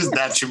size is,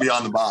 that should be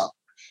on the bottom.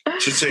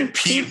 Should say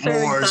Pete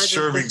Moore's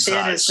serving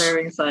size.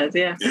 Serving size,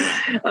 yeah.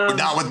 But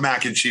not with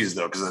mac and cheese,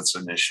 though, because that's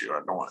an issue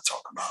I don't want to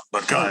talk about.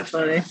 But go ahead.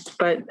 Funny.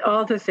 But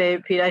all to say,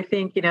 Pete, I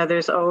think,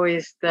 there's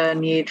always the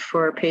need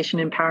for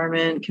patient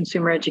empowerment,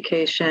 consumer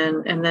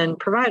education, and then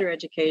provider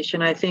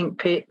education. I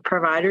think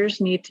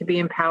providers need to be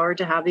empowered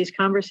to have these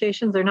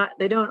conversations.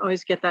 They don't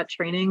always get that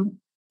training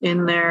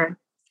in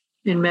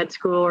med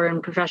school or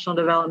in professional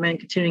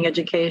development, continuing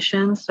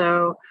education.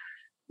 So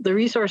the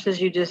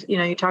resources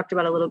you talked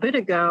about a little bit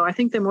ago, I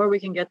think the more we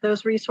can get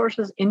those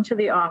resources into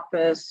the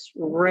office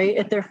right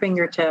at their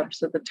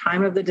fingertips at the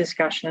time of the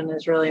discussion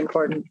is really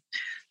important.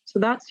 So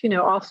that's,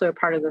 also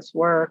part of this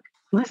work.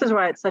 And this is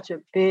why it's such a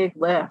big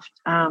lift.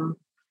 And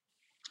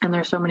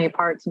there's so many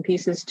parts and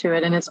pieces to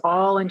it, and it's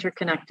all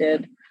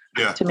interconnected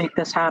to make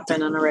this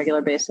happen on a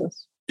regular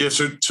basis. Yeah.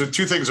 So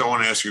 2 things I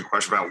want to ask you a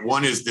question about.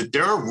 One is that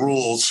there are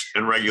rules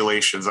and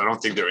regulations. I don't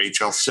think they're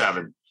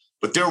HL7.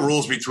 But there are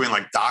rules between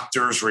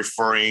doctors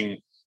referring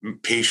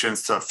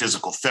patients to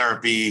physical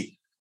therapy,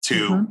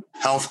 to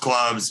health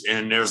clubs,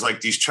 and there's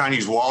these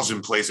Chinese walls in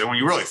place. And when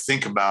you really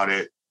think about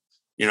it,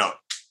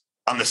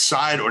 on the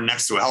side or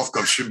next to a health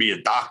club should be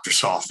a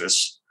doctor's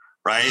office,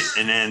 right?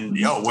 And then,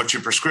 what's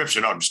your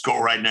prescription? Oh, just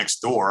go right next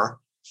door.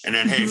 And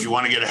then, hey, if you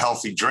want to get a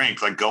healthy drink,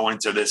 go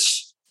into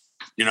this,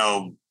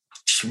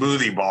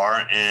 smoothie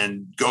bar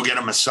and go get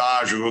a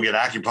massage or go get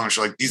acupuncture.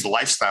 Like these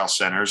lifestyle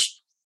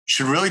centers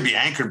should really be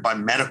anchored by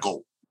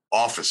medical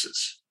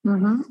offices.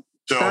 Mm-hmm.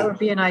 So that would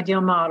be an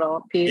ideal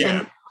model, Pete. Yeah.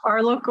 And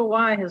our local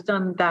Y has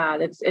done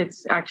that.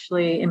 It's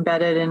actually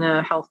embedded in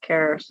a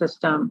healthcare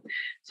system,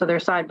 so they're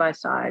side by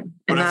side.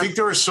 But I think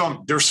there's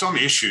some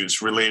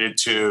issues related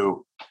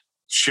to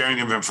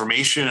sharing of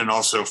information and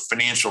also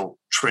financial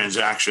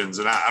transactions.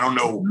 And I don't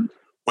know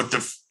what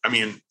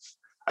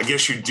I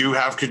guess you do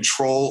have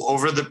control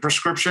over the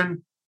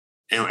prescription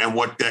and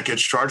what that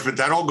gets charged, but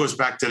that all goes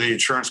back to the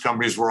insurance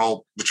companies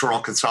which are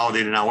all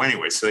consolidated now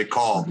anyway. So they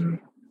call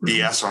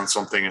BS on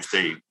something if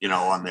they,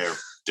 on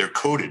their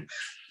coded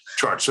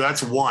charge. So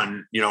that's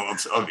one,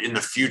 of in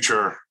the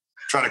future,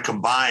 try to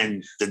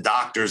combine the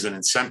doctors and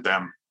incent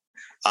them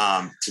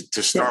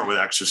to start with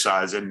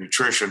exercise and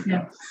nutrition.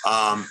 Yeah.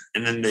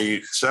 And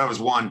then so that was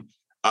one.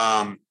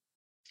 And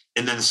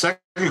then the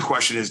second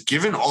question is,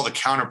 given all the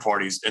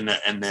counterparties and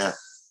the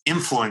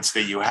influence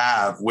that you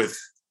have with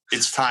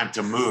It's Time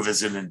to Move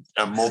as in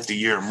a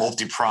multi-year,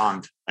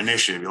 multi-pronged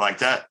initiative. You like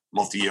that?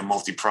 Multi-year,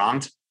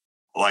 multi-pronged?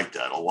 I like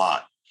that a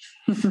lot.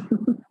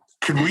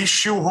 Could we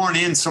shoehorn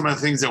in some of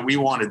the things that we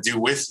want to do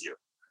with you?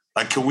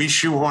 Like, can we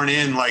shoehorn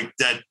in like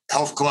that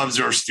health clubs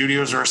or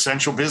studios are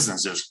essential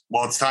businesses?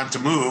 Well, it's time to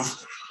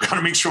move. We got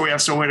to make sure we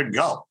have somewhere to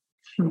go.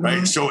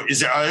 Right. So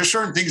are there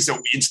certain things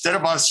that instead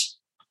of us,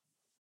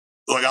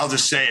 like I'll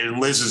just say it, and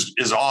Liz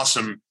is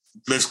awesome.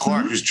 Liz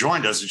Clark, who's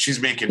joined us, and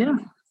she's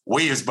making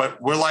waves,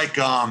 but we're like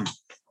the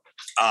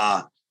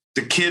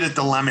kid at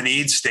the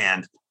lemonade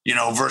stand,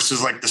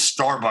 versus like the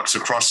Starbucks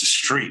across the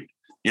street.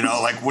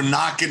 Like we're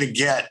not going to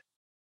get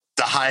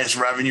the highest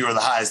revenue or the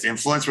highest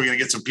influence. We're going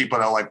to get some people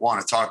that like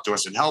want to talk to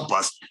us and help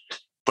us.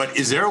 But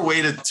is there a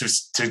way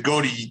to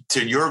go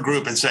to your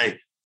group and say,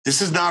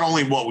 this is not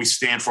only what we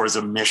stand for as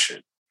a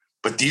mission,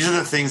 but these are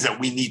the things that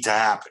we need to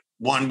happen.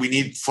 One, we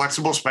need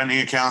flexible spending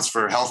accounts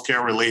for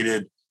healthcare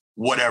related,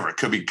 whatever. It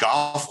could be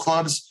golf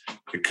clubs.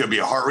 It could be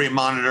a heart rate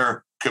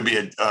monitor. It could be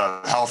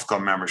a health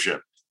club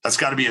membership. That's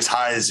got to be as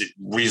high as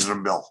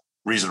reasonable,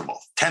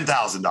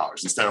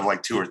 $10,000 instead of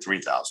like $2,000 or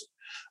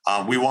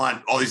 $3,000. We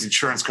want all these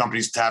insurance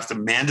companies to have to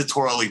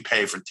mandatorily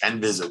pay for 10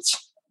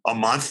 visits a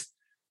month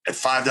at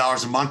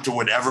 $5 a month to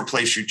whatever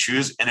place you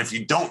choose. And if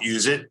you don't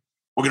use it,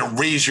 we're going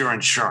to raise your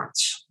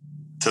insurance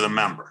to the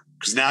member.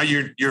 Because now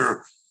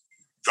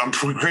I'm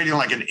creating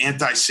like an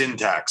anti-sin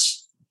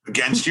tax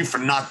against you for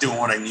not doing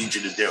what I need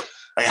you to do.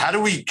 Like, how do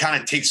we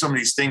kind of take some of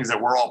these things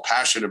that we're all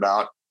passionate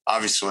about,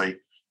 obviously,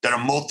 that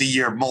are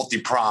multi-year,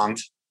 multi-pronged,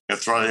 I'll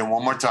throw it in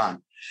one more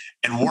time,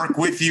 and work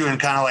with you and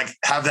kind of like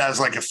have that as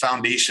like a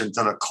foundation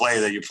to the clay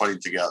that you're putting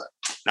together.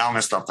 Now I'm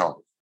going to stop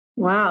talking.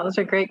 Wow, those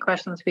are great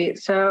questions, Pete.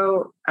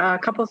 So a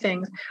couple of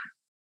things.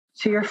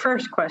 To your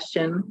first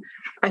question,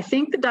 I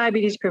think the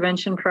diabetes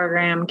prevention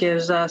program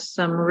gives us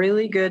some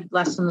really good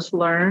lessons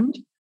learned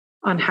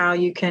on how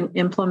you can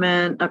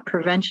implement a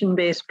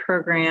prevention-based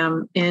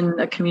program in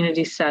a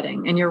community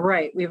setting. And you're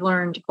right, we've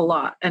learned a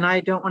lot. And I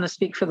don't want to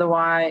speak for the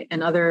Y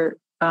and other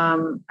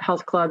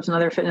health clubs and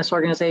other fitness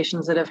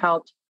organizations that have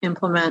helped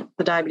implement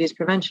the diabetes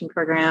prevention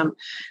program.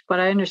 But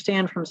I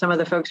understand from some of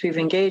the folks we've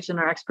engaged in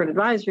our expert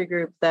advisory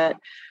group that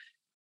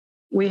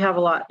we have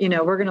a lot,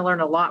 we're going to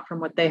learn a lot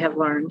from what they have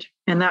learned.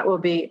 And that will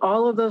be,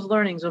 all of those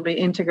learnings will be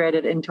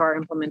integrated into our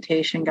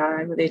implementation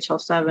guide with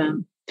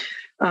HL7.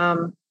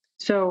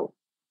 So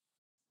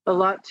a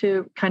lot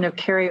to kind of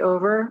carry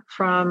over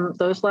from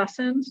those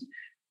lessons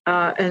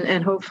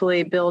and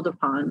hopefully build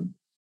upon.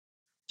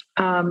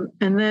 And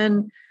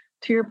then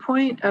to your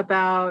point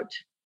about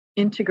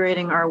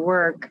integrating our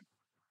work,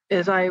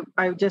 is I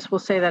just will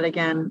say that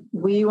again,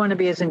 we want to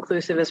be as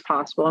inclusive as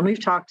possible. And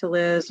we've talked to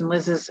Liz, and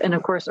and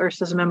of course,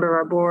 Ursa's a member of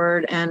our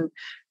board and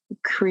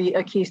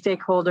a key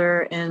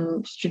stakeholder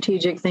in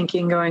strategic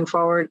thinking going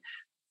forward.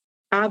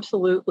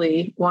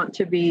 Absolutely want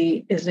to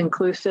be as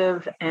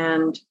inclusive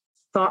and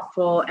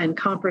thoughtful and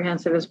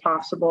comprehensive as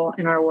possible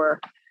in our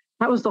work.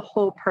 That was the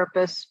whole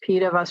purpose,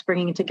 Pete, of us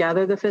bringing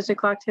together the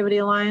Physical Activity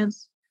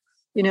Alliance.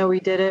 We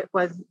did it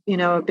with,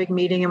 a big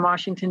meeting in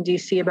Washington,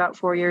 D.C. about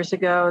 4 years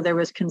ago. There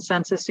was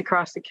consensus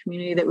across the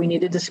community that we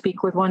needed to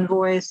speak with one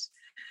voice.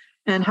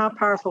 And how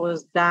powerful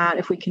is that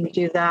if we can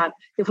do that,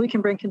 if we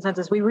can bring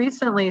consensus? We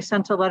recently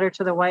sent a letter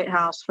to the White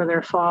House for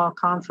their fall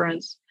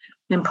conference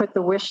and put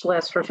the wish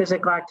list for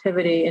physical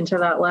activity into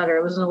that letter.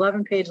 It was an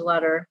 11-page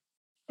letter.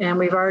 And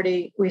we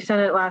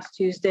sent it last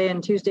Tuesday,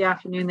 and Tuesday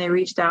afternoon, they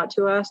reached out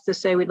to us to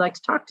say, we'd like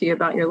to talk to you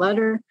about your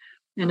letter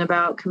and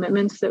about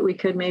commitments that we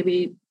could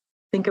maybe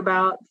think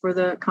about for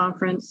the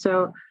conference.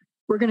 So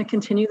we're going to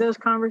continue those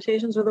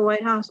conversations with the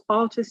White House,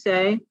 all to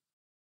say,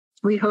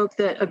 we hope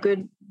that a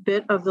good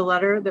bit of the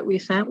letter that we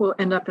sent will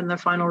end up in the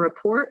final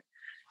report.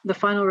 The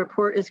final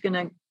report is going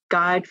to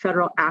guide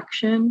federal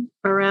action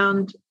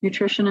around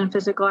nutrition and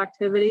physical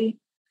activity.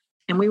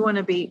 And we want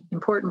to be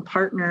important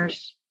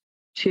partners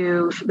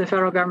to the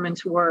federal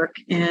government's work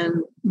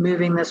in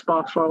moving this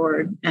ball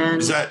forward.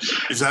 And is that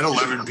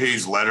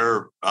 11-page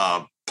letter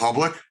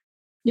public?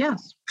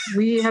 Yes,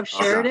 we have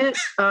shared it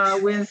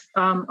with,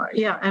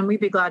 and we'd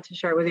be glad to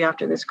share it with you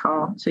after this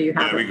call. So you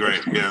have that'd be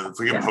great. Yeah, if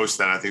we can post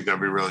that, I think that'd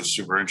be really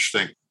super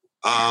interesting.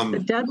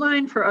 The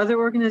deadline for other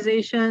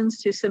organizations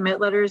to submit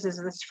letters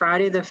is this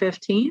Friday, the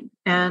 15th.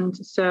 And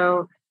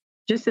so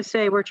just to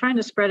say, we're trying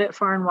to spread it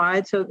far and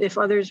wide. So if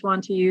others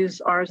want to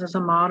use ours as a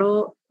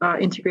model,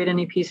 integrate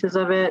any pieces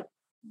of it,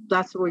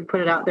 that's what we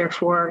put it out there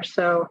for.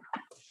 So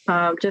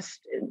just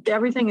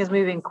everything is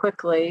moving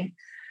quickly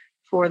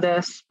for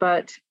this,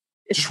 but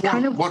it's just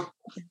kind of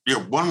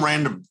one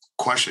random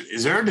question.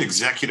 Is there an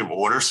executive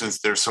order, since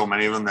there's so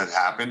many of them that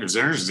happen? Is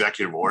there an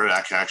executive order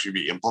that can actually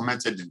be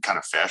implemented and kind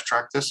of fast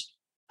track this?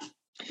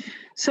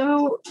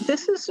 So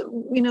this is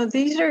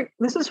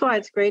why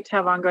it's great to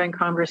have ongoing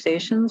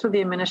conversations with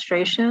the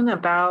administration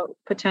about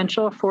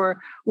potential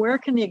for where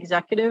can the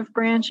executive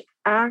branch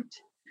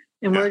act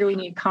and where do we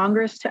need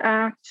Congress to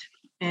act,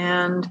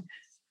 and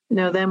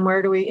then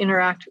where do we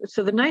interact.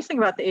 So the nice thing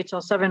about the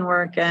HL7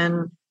 work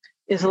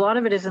is a lot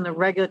of it is in the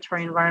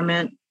regulatory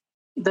environment.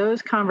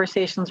 Those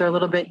conversations are a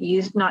little bit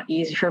not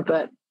easier,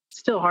 but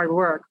still hard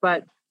work,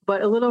 but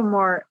a little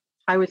more,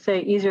 I would say,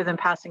 easier than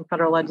passing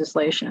federal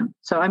legislation.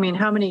 So, I mean,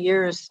 how many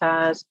years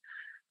has,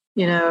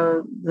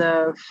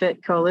 the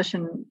FIT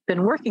coalition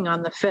been working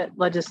on the FIT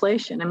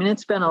legislation? I mean,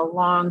 it's been a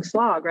long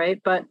slog, right?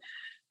 But,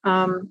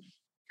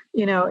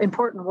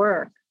 important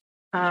work.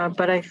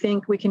 But I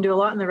think we can do a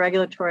lot in the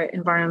regulatory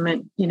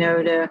environment,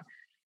 to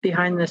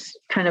behind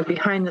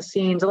the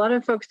scenes. A lot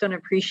of folks don't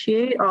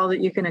appreciate all that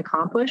you can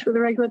accomplish with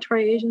the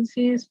regulatory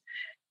agencies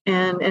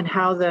and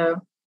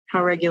how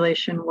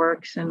regulation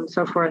works and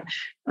so forth.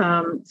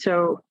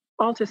 So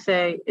all to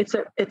say,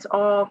 it's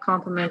all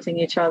complementing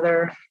each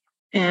other,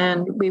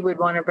 and we would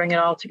want to bring it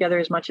all together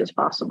as much as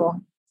possible.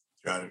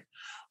 Got it.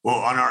 Well,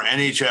 on our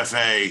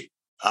NHFA,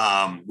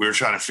 we were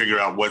trying to figure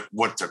out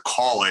what to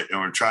call it, and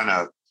we're trying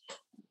to.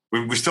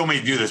 We still may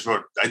do this,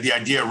 but the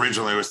idea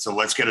originally was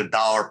let's get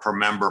 $1 per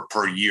member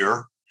per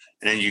year,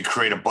 and then you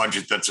create a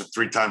budget that's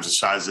 3 times the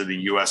size of the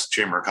U.S.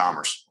 Chamber of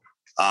Commerce,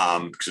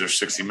 because there's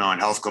 60 million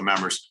health club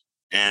members.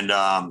 And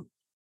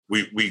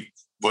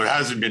what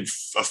hasn't been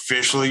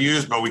officially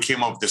used, but we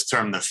came up with this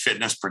term, the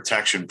Fitness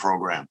Protection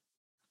Program,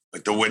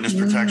 like the Witness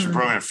Protection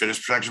Program and Fitness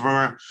Protection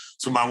Program.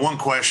 So my one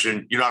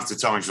question, you don't have to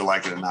tell me if you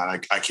like it or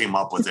not. I came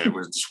up with it.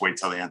 We'll just wait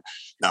till the end.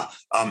 Now,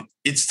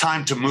 it's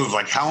time to move.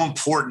 Like, how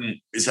important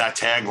is that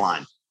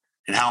tagline?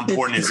 And how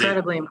important is it?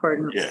 Incredibly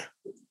important. Yeah.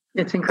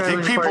 It's incredibly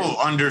important. I think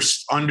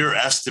people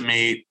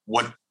underestimate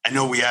what, I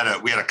know we had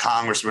a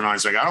congressman on,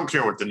 he's like, I don't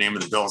care what the name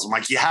of the bill is. I'm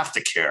like, you have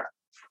to care,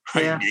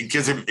 right? Yeah.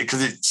 Because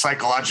it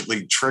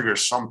psychologically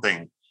triggers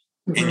something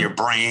in your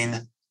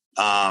brain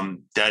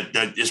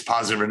that is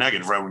positive or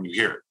negative right when you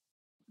hear it.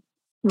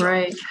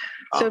 Right.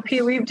 So,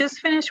 Pete, we've just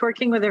finished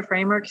working with the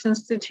Frameworks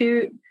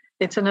Institute.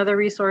 It's another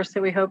resource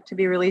that we hope to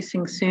be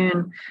releasing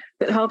soon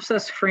that helps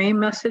us frame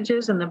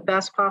messages in the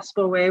best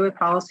possible way with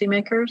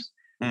policymakers.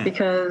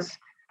 Because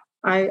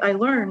I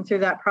learned through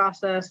that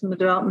process and the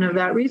development of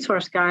that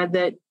resource guide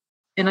that,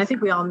 and I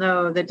think we all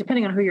know that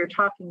depending on who you're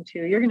talking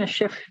to, you're going to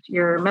shift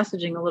your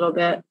messaging a little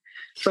bit.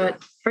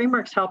 But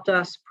Frameworks helped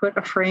us put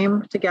a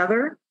frame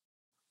together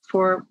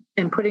putting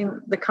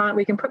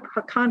we can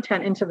put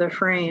content into the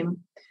frame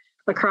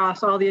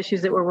across all the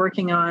issues that we're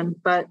working on.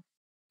 But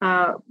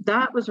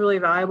that was really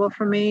valuable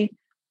for me.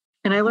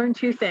 And I learned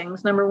 2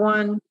 things. Number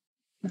one,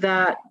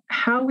 that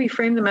how we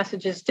frame the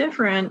message is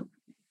different.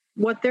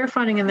 What they're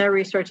finding in their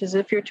research is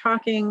if you're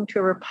talking to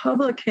a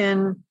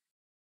Republican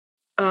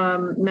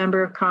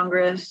member of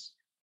Congress,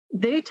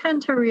 they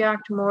tend to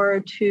react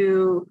more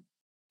to,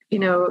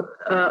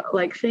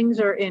 like things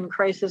are in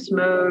crisis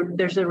mode.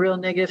 There's a real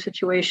negative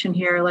situation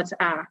here. Let's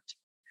act.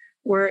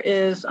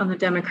 Whereas on the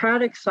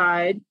Democratic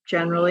side,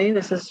 generally,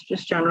 this is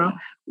just general,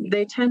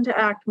 they tend to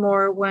act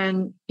more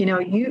when,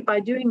 by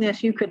doing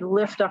this, you could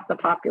lift up the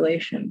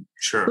population.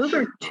 Sure. Those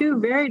are 2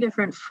 very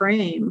different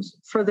frames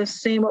for the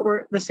same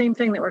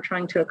thing that we're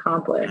trying to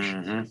accomplish.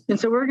 Mm-hmm. And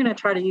so we're going to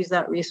try to use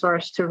that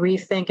resource to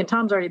rethink, and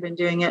Tom's already been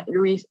doing it,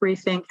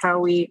 rethink how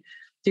we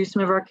do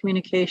some of our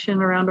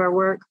communication around our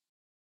work.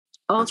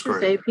 Also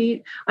say,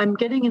 Pete, I'm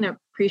getting an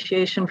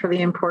appreciation for the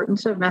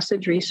importance of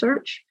message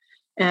research.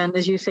 And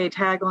as you say,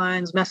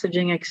 taglines,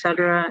 messaging, et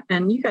cetera.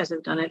 And you guys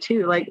have done it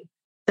too. Like,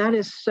 that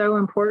is so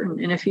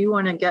important. And if you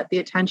want to get the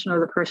attention of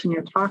the person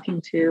you're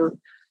talking to,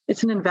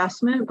 it's an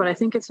investment, but I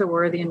think it's a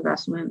worthy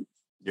investment.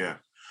 Yeah.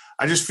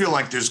 I just feel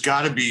like there's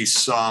got to be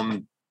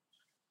I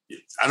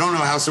don't know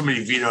how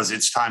somebody vetoes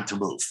it's time to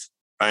move,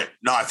 right?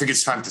 No, I think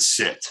it's time to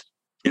sit,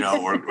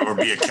 or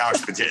be a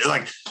couch potato.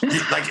 Like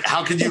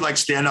how could you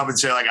stand up and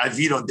say, I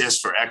vetoed this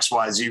for X,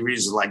 Y, Z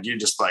reason? Like, you're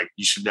just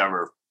you should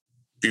never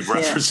be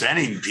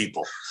representing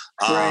people.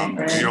 Right.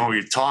 You know what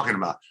you're talking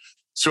about.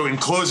 So in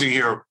closing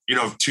here,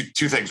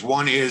 two things.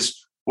 One is,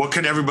 what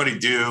can everybody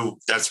do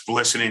that's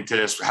listening to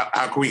this?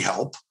 How can we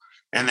help?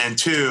 And then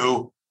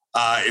 2,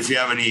 if you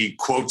have any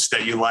quotes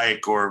that you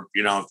like, or,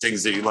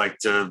 things that you'd like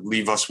to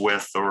leave us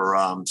with,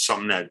 or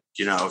something that,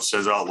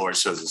 says, oh, Laurie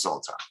says this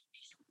all the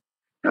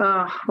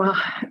time. Well,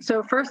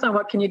 so first on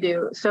what can you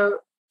do? So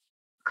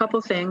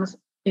couple things,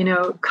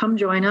 come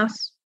join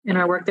us in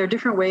our work. There are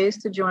different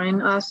ways to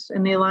join us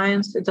in the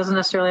Alliance. It doesn't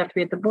necessarily have to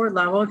be at the board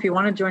level. If you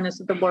want to join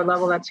us at the board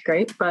level, that's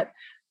great. But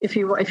if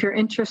you're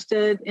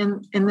interested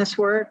in this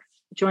work,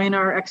 join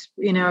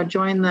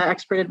join the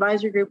expert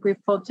advisory group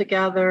we've pulled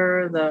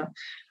together, the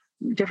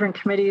different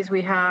committees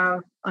we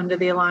have under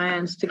the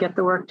Alliance to get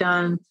the work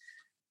done.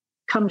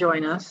 Come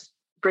join us.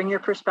 Bring your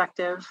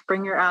perspective,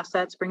 bring your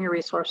assets, bring your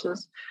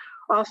resources.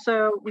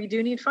 Also, we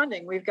do need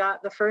funding. We've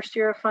got the first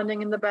year of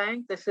funding in the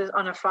bank. This is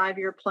on a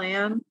 5-year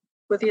plan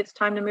with the It's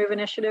Time to Move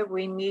initiative.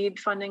 We need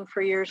funding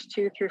for years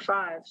 2 through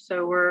 5.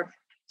 So we're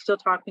still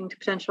talking to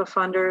potential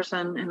funders,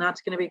 and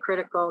that's going to be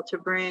critical to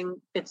bring.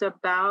 It's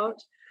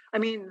about,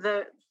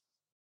 the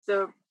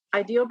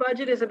ideal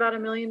budget is about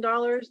 $1 million.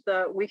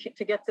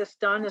 To get this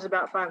done is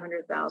about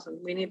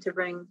 $500,000. We need to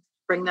bring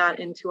that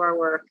into our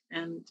work,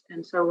 and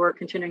so we're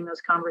continuing those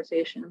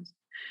conversations.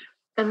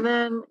 And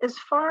then as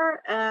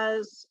far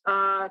as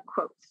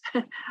quotes,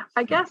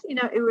 I guess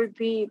it would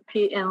be,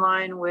 Pete, in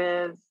line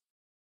with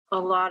a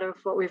lot of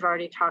what we've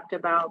already talked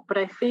about, but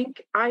I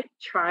think I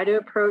try to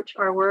approach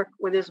our work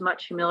with as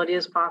much humility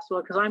as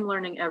possible, because I'm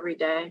learning every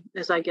day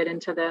as I get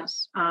into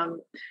this, and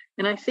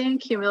I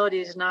think humility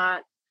is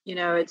not,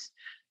 it's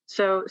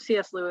so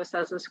C.S. Lewis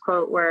has this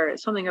quote where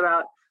it's something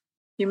about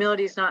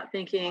humility is not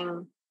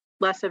thinking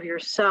less of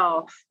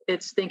yourself,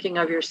 it's thinking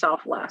of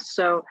yourself less.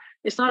 So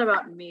it's not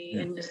about me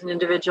and as an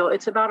individual,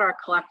 it's about our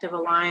collective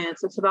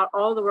alliance. It's about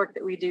all the work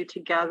that we do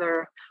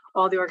together,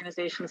 all the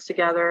organizations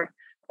together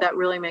that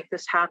really make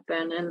this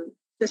happen. And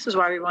this is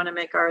why we want to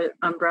make our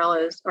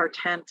umbrellas, our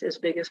tent, as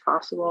big as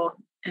possible,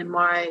 and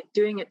why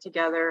doing it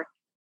together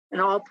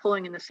and all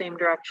pulling in the same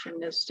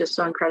direction is just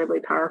so incredibly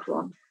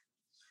powerful.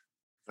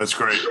 That's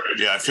great.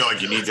 Yeah, I feel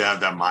like you need to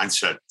have that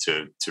mindset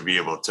to be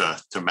able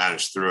to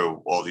manage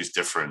through all these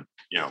different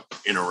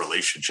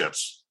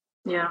interrelationships.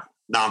 Yeah.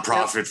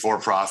 Nonprofit, for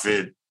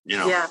profit,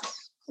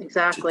 Yes,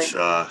 exactly.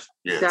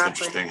 It's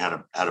interesting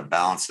how to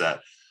balance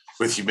that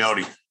with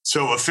humility.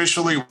 So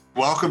officially,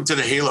 welcome to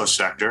the Halo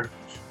sector.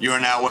 You are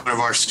now one of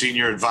our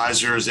senior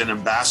advisors and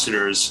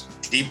ambassadors,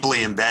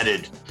 deeply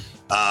embedded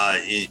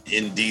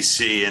in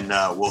DC, and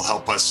will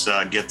help us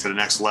get to the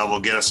next level,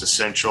 get us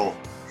essential,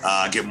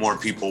 get more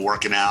people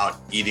working out,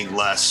 eating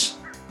less,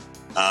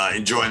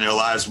 enjoying their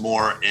lives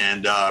more,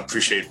 and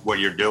appreciate what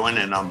you're doing.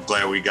 And I'm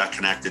glad we got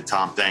connected,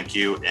 Tom. Thank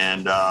you.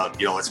 And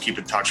let's keep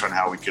in touch on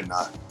how we can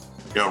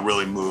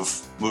really move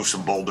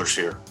some boulders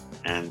here.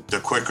 And the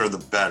quicker, the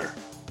better.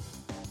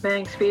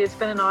 Thanks, Pete. It's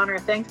been an honor.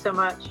 Thanks so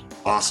much.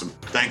 Awesome.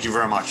 Thank you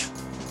very much.